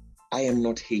 I am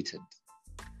not hated.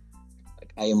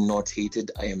 Like, I am not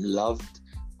hated. I am loved.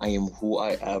 I am who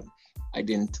I am. I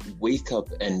didn't wake up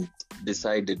and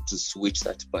decided to switch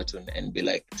that button and be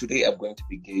like, today I'm going to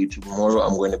be gay, tomorrow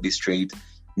I'm going to be straight.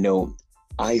 No,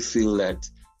 I feel that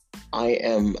I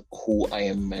am who I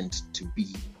am meant to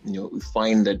be. We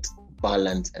find that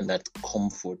balance and that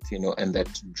comfort, and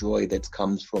that joy that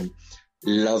comes from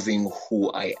loving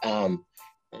who I am.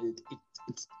 And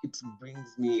it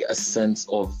brings me a sense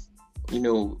of,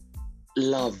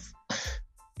 love.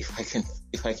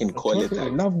 If I can call it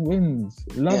that. Love wins.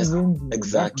 Love wins.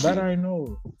 Exactly. That I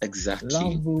know. Exactly.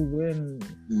 Love will win.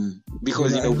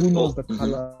 Because who knows the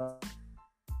color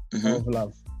of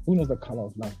love? Who knows the color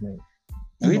of love, mate?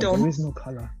 We don't. There is no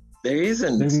color. There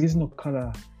isn't. There is no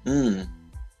color.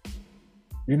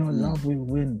 Love will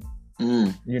win.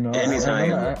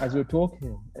 Anytime. As we're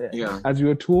talking. Yeah. As we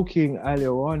were talking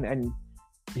earlier on, and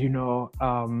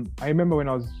I remember when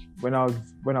I was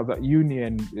at uni,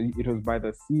 and it was by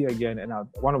the sea again, and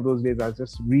one of those days I was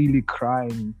just really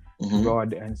crying to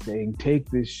God and saying, take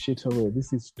this shit away,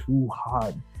 this is too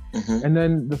hard. And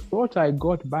then the thought I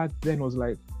got back then was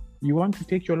like, you want to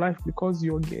take your life because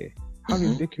you're gay? How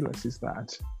ridiculous is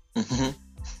that?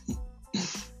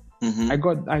 I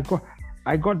got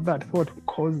that thought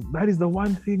because that is the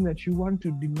one thing that you want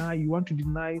to deny. You want to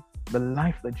deny the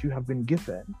life that you have been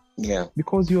given. Yeah.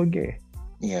 Because you're gay.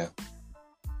 Yeah.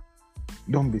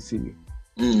 Don't be silly.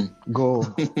 Go.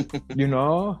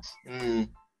 Yeah.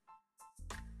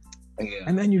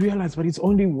 And then you realize, but it's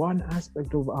only one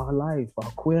aspect of our life,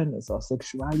 our queerness, our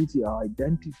sexuality, our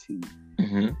identity.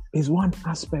 Is one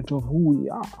aspect of who we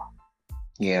are.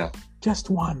 Yeah. Just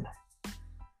one.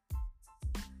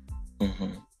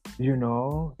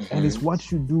 And it's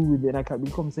what you do with it. I can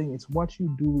become saying it's what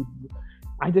you do with it.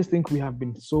 I just think we have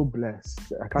been so blessed.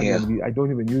 I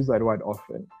don't even use that word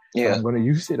often. Yeah. I'm going to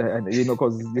use it, and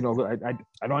because I don't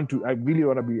want to. I really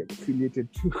want to be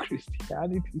affiliated to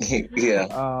Christianity.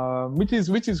 Yeah. Which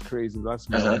is crazy. That's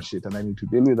my own shit, and I need to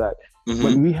deal with that.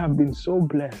 But we have been so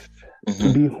blessed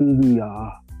to be who we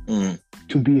are.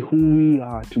 To be who we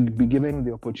are, to be given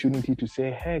the opportunity to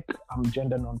say, heck, I'm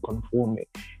gender non-conforming.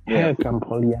 Heck, I'm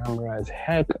polyamorous.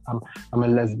 Heck, I'm a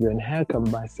lesbian. Heck, I'm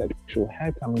bisexual.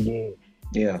 Heck, I'm gay.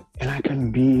 Yeah. And I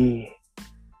can be.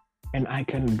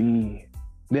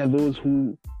 There are those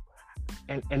who,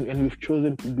 and we've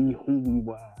chosen to be who we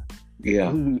were.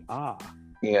 Yeah. Who we are.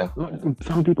 Yeah.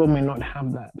 Some people may not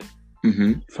have that.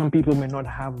 Some people may not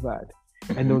have that.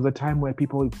 And there was a time where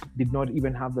people did not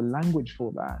even have the language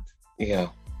for that. Yeah.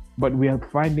 But we are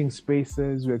finding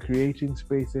spaces, we're creating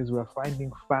spaces, we're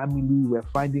finding family, we're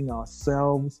finding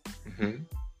ourselves.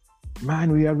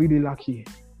 Man, we are really lucky.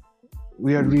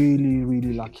 We are really,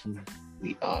 really lucky.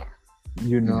 We are.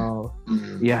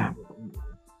 Yeah.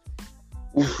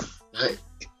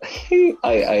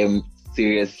 I am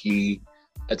seriously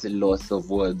at a loss of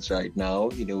words right now.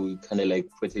 Kind of like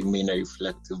putting me in a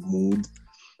reflective mood.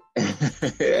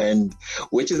 And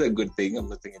which is a good thing. I'm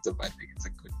not saying it's a bad thing, it's a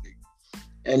good thing.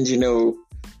 And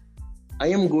I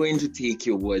am going to take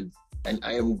your words, and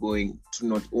I am going to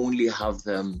not only have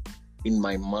them in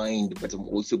my mind, but I'm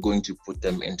also going to put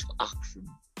them into action.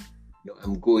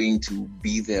 I'm going to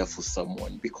be there for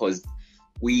someone, because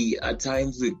we at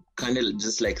times we kind of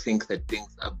just like think that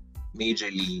things are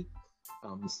majorly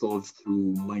solved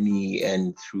through money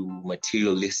and through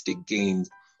materialistic gains.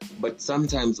 But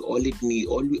sometimes all it needs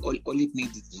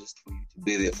is just for you to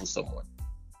be there for someone.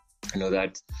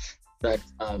 That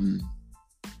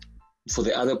for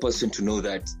the other person to know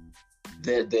that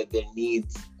their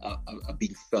needs are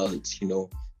being felt,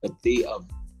 that they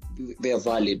are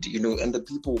valid, and the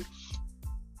people,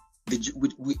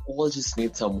 we all just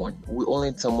need someone. We all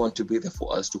need someone to be there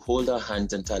for us, to hold our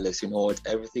hands and tell us,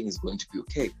 everything is going to be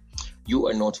okay. You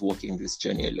are not walking this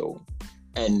journey alone.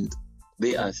 And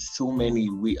there are so many,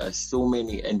 we are so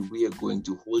many, and we are going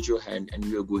to hold your hand, and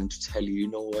we are going to tell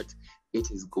you,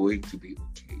 it is going to be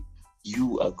okay.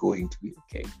 You are going to be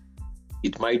okay.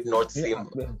 It might not seem,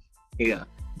 it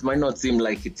might not seem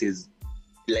like it is,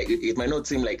 it might not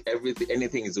seem like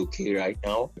anything is okay right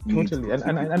now. Totally.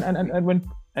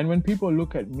 And when people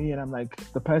look at me, and I'm like,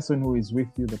 the person who is with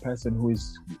you, the person who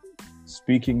is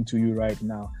speaking to you right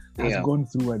now, has gone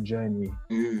through a journey.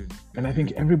 And I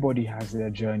think everybody has their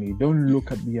journey. Don't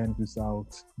look at the end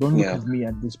result. Don't look at me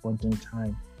at this point in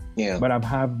time. Yeah. But I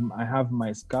have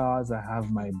my scars, I have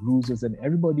my bruises, and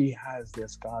everybody has their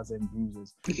scars and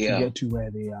bruises to get to where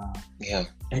they are. Yeah.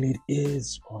 And it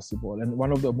is possible. And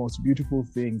one of the most beautiful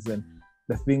things, and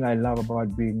the thing I love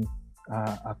about being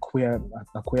a queer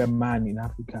man in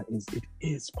Africa, is it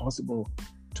is possible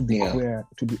to be queer,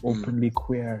 to be openly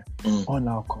queer on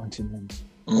our continent,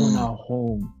 on our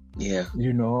home. Yeah.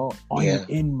 You know,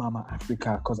 in Mama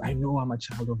Africa, because I know I'm a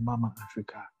child of Mama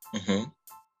Africa. Mm-hmm.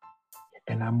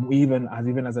 And I'm even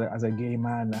as a gay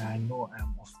man, I know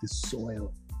I'm of this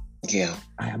soil. Yeah.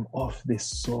 I am of this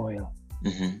soil.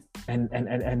 Mm-hmm.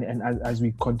 And as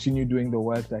we continue doing the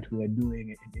work that we are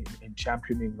doing in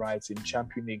championing rights, in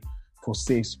championing for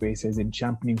safe spaces, in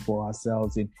championing for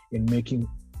ourselves, in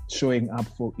showing up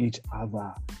for each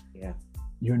other. Yeah.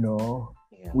 You know,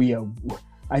 we are.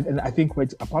 I think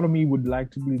what a part of me would like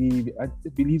to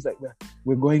believes that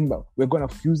we're gonna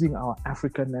fusing our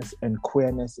Africanness and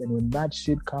queerness, and when that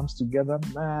shit comes together,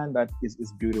 man, that is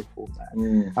beautiful,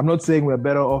 man. I'm not saying we're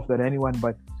better off than anyone,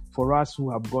 but for us who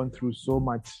have gone through so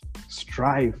much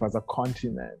strife as a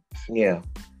continent,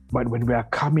 but when we are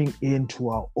coming into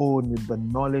our own with the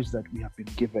knowledge that we have been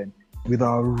given, with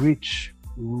our rich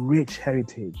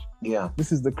heritage,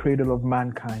 this is the cradle of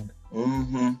mankind.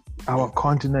 Mm-hmm. Our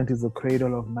continent is the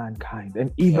cradle of mankind, and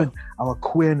even our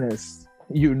queerness,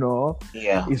 you know,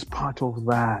 is part of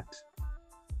that.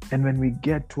 And when we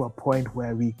get to a point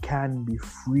where we can be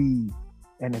free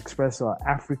and express our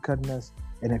Africanness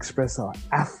and express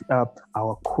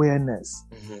our queerness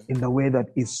in the way that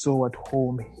is so at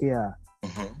home here,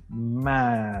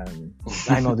 man,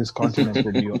 I know this continent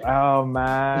will be oh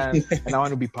man, and I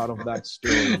want to be part of that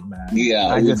story, man.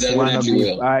 I just want to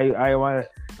be. I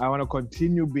want to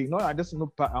continue being. I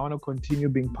want to continue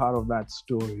being part of that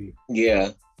story. Yeah,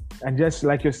 and just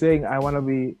like you're saying, I want to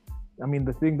be. I mean,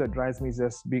 the thing that drives me is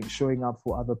just showing up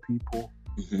for other people,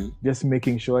 just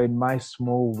making sure in my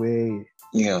small way.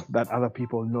 That other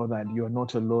people know that you're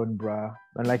not alone, bruh.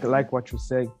 And like what you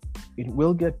say, it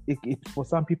will get for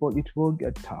some people it will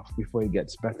get tough before it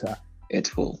gets better.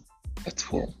 It will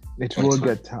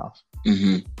get tough.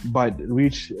 But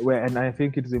reach where, and I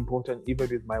think it's important, even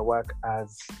with my work,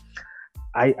 as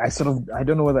I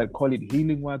don't know whether I call it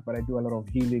healing work, but I do a lot of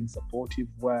healing, supportive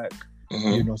work,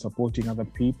 you know, supporting other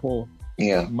people.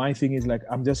 My thing is like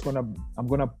I'm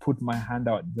gonna put my hand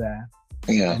out there.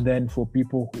 And then for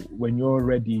people who, when you're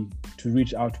ready to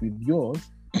reach out with yours,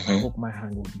 I hope my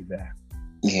hand will be there.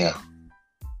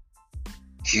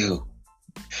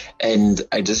 And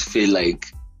I just feel like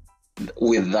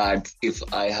with that, if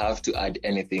I have to add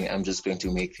anything, I'm just going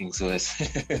to make things worse.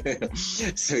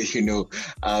 So, you know,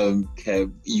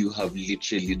 Kev, you have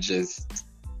literally just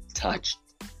touched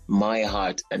my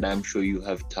heart, and I'm sure you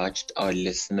have touched our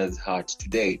listeners' heart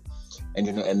today. And,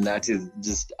 you know, and that is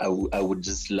just, I would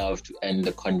just love to end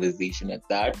the conversation at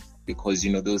that, because,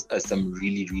 you know, those are some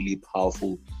really, really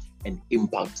powerful and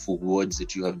impactful words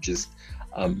that you have just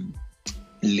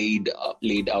laid out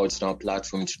on our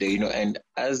platform today, you know. And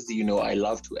as you know, I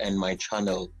love to end my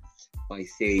channel by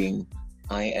saying,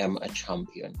 I am a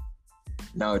champion.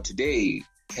 Now today,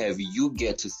 Kev, you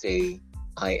get to say,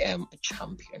 I am a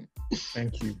champion.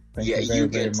 Thank you. Thank you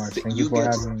very much. Thank you for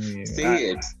having me.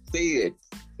 Say it.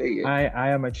 I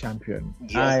am a champion.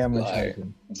 Yes, I am a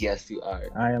champion. Yes, you are.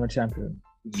 I am a champion.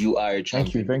 You are a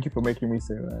champion. Thank you for making me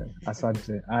say that.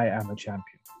 Asante, I am a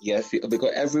champion. Yes,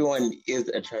 because everyone is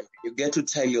a champion. You get to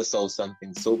tell yourself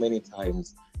something so many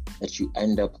times that you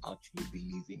end up actually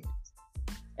believing it.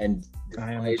 And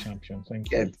I am a champion. Thank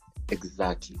you.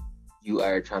 Exactly. You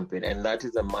are a champion. And that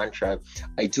is a mantra.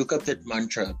 I took up that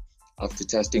mantra after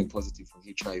testing positive for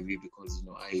HIV, because, you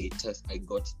know, I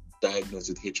got diagnosed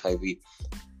with HIV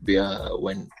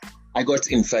when I got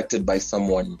infected by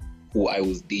someone who I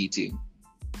was dating.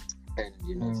 And,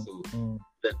 you know,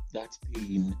 that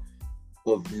pain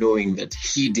of knowing that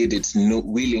he did it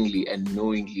willingly and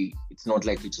knowingly, it's not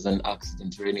like it was an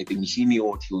accident or anything. He knew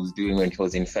what he was doing when he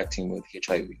was infecting me with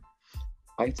HIV.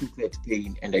 I took that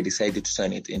pain and I decided to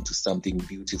turn it into something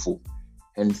beautiful.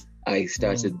 And I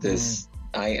started this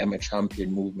I Am a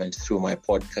Champion movement through my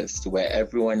podcast, where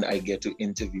everyone I get to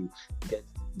interview,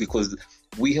 because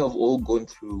we have all gone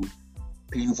through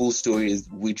painful stories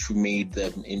which made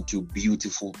them into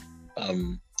beautiful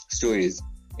stories,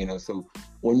 you know. So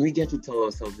when we get to tell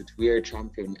ourselves that we are a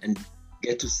champion and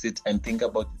get to sit and think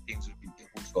about the things we've been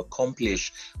able to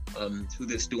accomplish through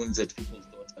the stones that people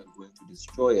thought are going to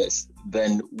destroy us,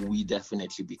 then we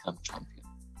definitely become champion.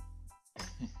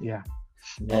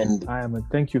 And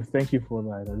thank you for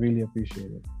that. I really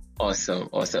appreciate it. Awesome.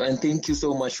 And thank you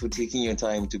so much for taking your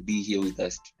time to be here with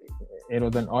us today. It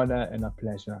was an honor and a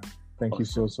pleasure. Thank you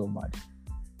so much.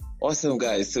 Awesome,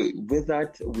 guys. So with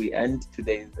that, we end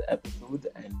today's episode,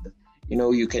 and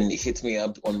you can hit me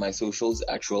up on my socials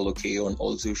at RuelOKO on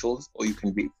all socials, or you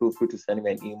can feel free to send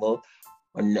me an email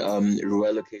on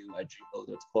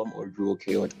rueloko@gmail.com or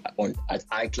rueloko at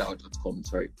icloud.com.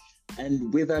 Sorry.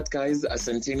 And with that, guys,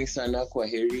 asanteni sana,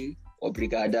 kwaheri,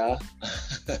 obrigada.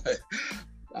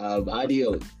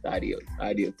 Adios.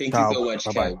 Thank you so much,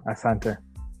 Bye-bye. Asante.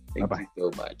 Thank you so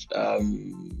much.